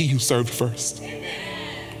aligned with he who served first.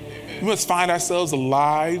 We must find ourselves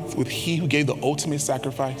alive with he who gave the ultimate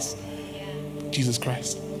sacrifice, Jesus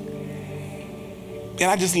Christ. And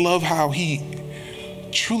I just love how he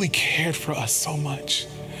truly cared for us so much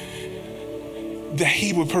that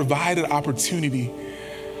he would provide an opportunity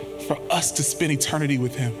for us to spend eternity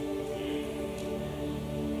with him.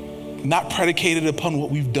 Not predicated upon what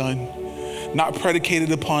we've done, not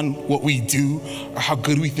predicated upon what we do or how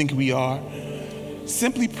good we think we are,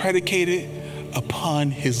 simply predicated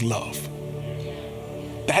upon his love.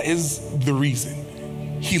 That is the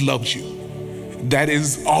reason he loves you. That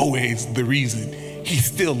is always the reason he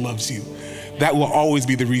still loves you. That will always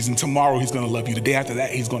be the reason. Tomorrow he's gonna love you. The day after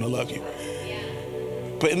that, he's gonna love you.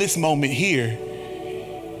 But in this moment here,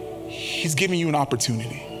 he's giving you an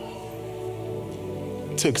opportunity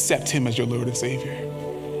to accept him as your Lord and Savior.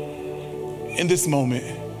 In this moment,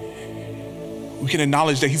 we can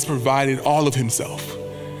acknowledge that he's provided all of himself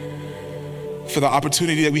for the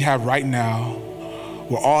opportunity that we have right now,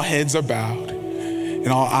 where all heads are bowed and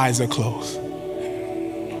all eyes are closed.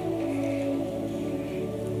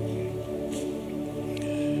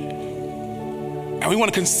 And we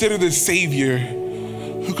want to consider the Savior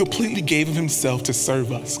who completely gave of himself to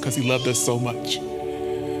serve us because he loved us so much.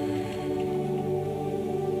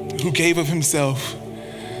 Who gave of himself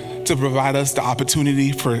to provide us the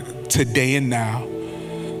opportunity for today and now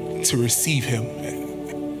to receive him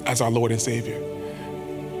as our Lord and Savior.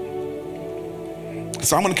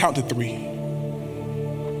 So I'm gonna count to 3.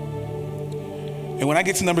 And when I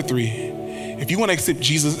get to number 3, if you wanna accept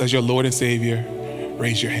Jesus as your Lord and Savior,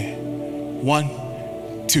 raise your hand. 1,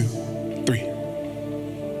 2, 3.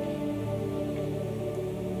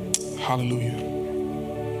 Hallelujah.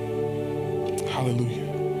 Hallelujah.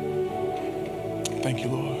 Thank you,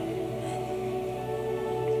 Lord.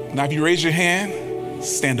 Now, if you raise your hand,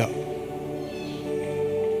 stand up.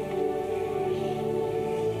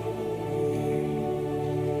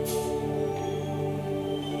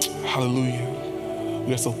 Hallelujah.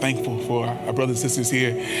 We are so thankful for our brothers and sisters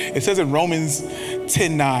here. It says in Romans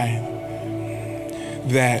 10:9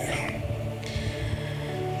 that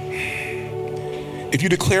if you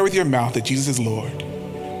declare with your mouth that Jesus is Lord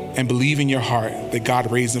and believe in your heart that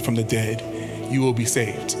God raised him from the dead, you will be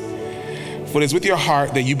saved. For it is with your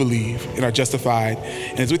heart that you believe and are justified,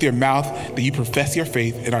 and it's with your mouth that you profess your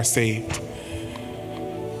faith and are saved.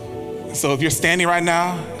 So if you're standing right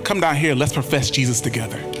now, come down here, let's profess Jesus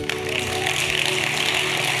together.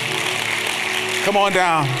 Come on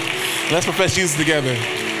down, let's profess Jesus together.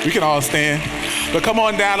 We can all stand, but come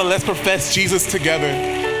on down and let's profess Jesus together.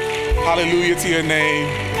 Hallelujah to your name.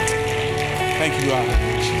 Thank you, God.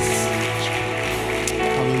 Jesus.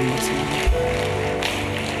 Hallelujah to you.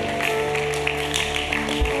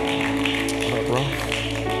 What up, bro?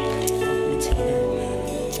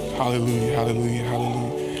 Hallelujah, hallelujah,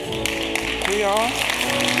 hallelujah. Hey, y'all.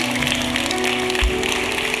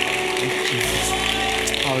 Thank you, Jesus.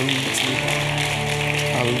 Hallelujah to you.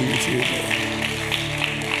 Hallelujah to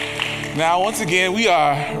you. Now, once again, we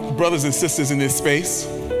are brothers and sisters in this space.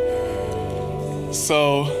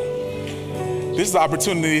 So, this is the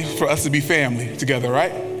opportunity for us to be family together,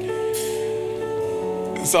 right?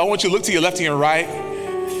 So I want you to look to your left and your right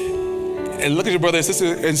and look at your brother and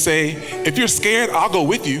sister and say, if you're scared, I'll go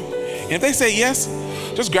with you. And if they say yes,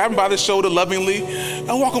 just grab them by the shoulder lovingly and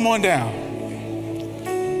walk them on down.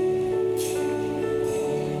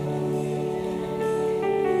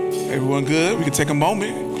 Everyone good? We can take a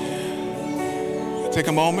moment. Take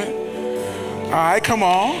a moment. All right, come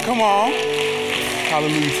on, come on.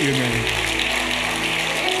 Hallelujah to your name.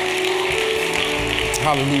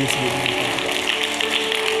 Hallelujah to your name.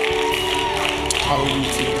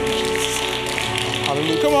 Hallelujah to your name, Jesus.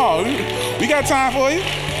 Hallelujah. Come on. We got time for you.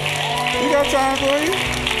 We got time for you.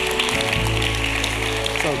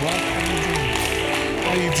 What's up, bro?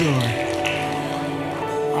 How you doing?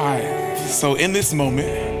 All right. So in this moment,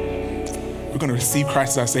 we're going to receive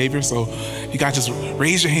Christ as our Savior. So you guys just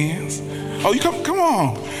raise your hands. Oh, you come on. Come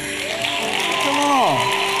on.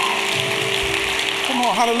 Come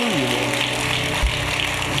on. Hallelujah, Lord.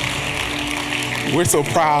 We're so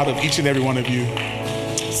proud of each and every one of you.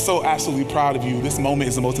 So absolutely proud of you. This moment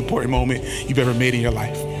is the most important moment you've ever made in your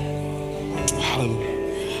life.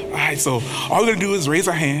 Hallelujah. All right, so all we're gonna do is raise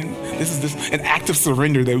our hand. This is an act of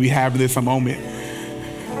surrender that we have in this moment.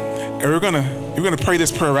 And we're gonna pray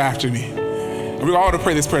this prayer after me. And we're all gonna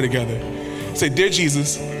pray this prayer together. Say, dear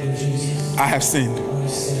Jesus, I have sinned.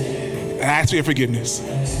 And I ask for your forgiveness.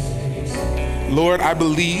 Lord, I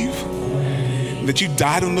believe that you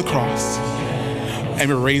died on the cross and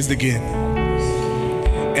were raised again.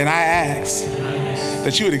 And I ask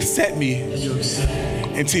that you would accept me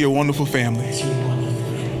into your wonderful family.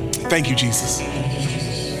 Thank you, Jesus.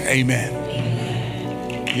 Amen.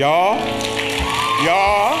 Y'all.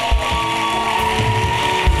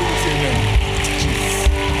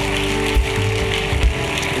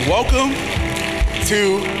 Welcome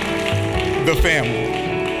to the family.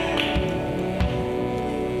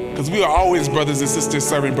 Because we are always brothers and sisters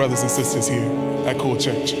serving brothers and sisters here at Cool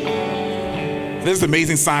Church. There's an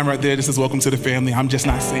amazing sign right there. This is welcome to the family. I'm just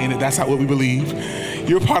not saying it. That's not what we believe.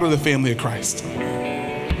 You're part of the family of Christ.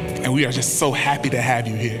 And we are just so happy to have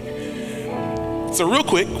you here. So real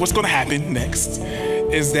quick, what's going to happen next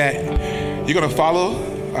is that you're going to follow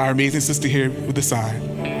our amazing sister here with the sign.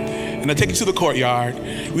 And they'll take you to the courtyard.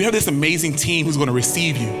 We have this amazing team who's going to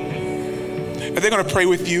receive you. And they're going to pray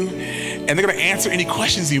with you. And they're going to answer any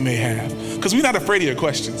questions you may have. Because we're not afraid of your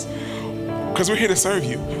questions. Because we're here to serve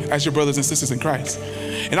you as your brothers and sisters in Christ.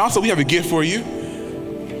 And also, we have a gift for you.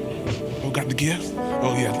 Oh, got the gift?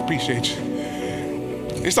 Oh, yeah, appreciate you.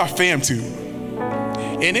 It's our fam tube.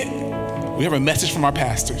 In it, we have a message from our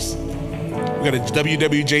pastors. We got a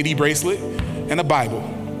WWJD bracelet and a Bible.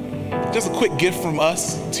 Just a quick gift from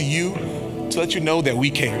us to you to let you know that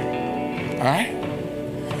we care. All right?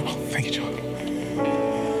 Oh, thank you, Joe.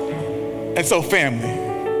 And so, family,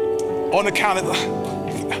 on the count of...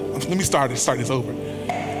 Let me start this over.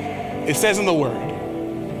 It says in the word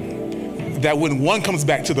that when one comes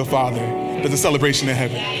back to the Father, there's a celebration in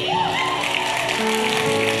heaven.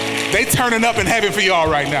 They turning up in heaven for y'all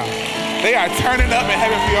right now. They are turning up in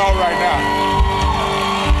heaven for y'all right now.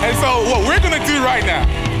 And so what we're gonna do right now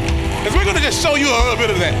is we're gonna just show you a little bit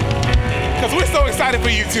of that. Because we're so excited for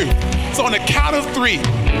you too. So on the count of 3,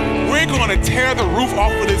 we're gonna tear the roof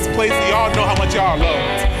off of this place. Y'all know how much y'all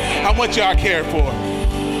loved, how much y'all cared for.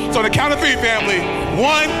 So on the count of 3, family,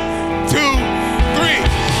 1, 2, 3.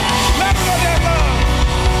 Let them know that love.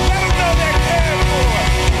 Let them know that care for.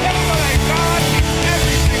 Let them know that God is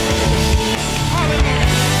everything for them.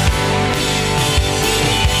 Hallelujah.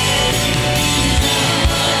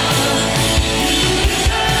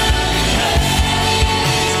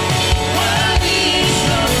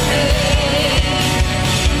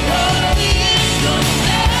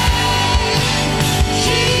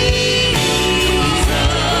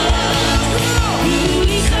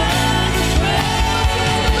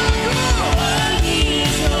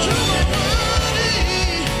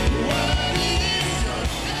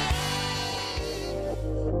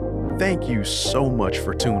 Thank you so much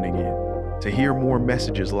for tuning in. To hear more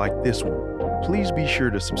messages like this one, please be sure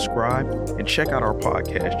to subscribe and check out our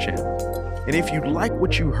podcast channel. And if you like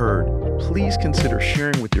what you heard, please consider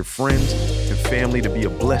sharing with your friends and family to be a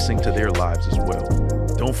blessing to their lives as well.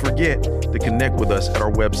 Don't forget to connect with us at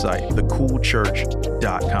our website,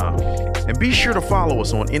 thecoolchurch.com. And be sure to follow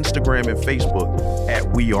us on Instagram and Facebook at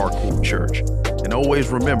We Are Cool Church. And always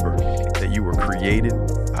remember that you were created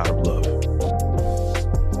out of love.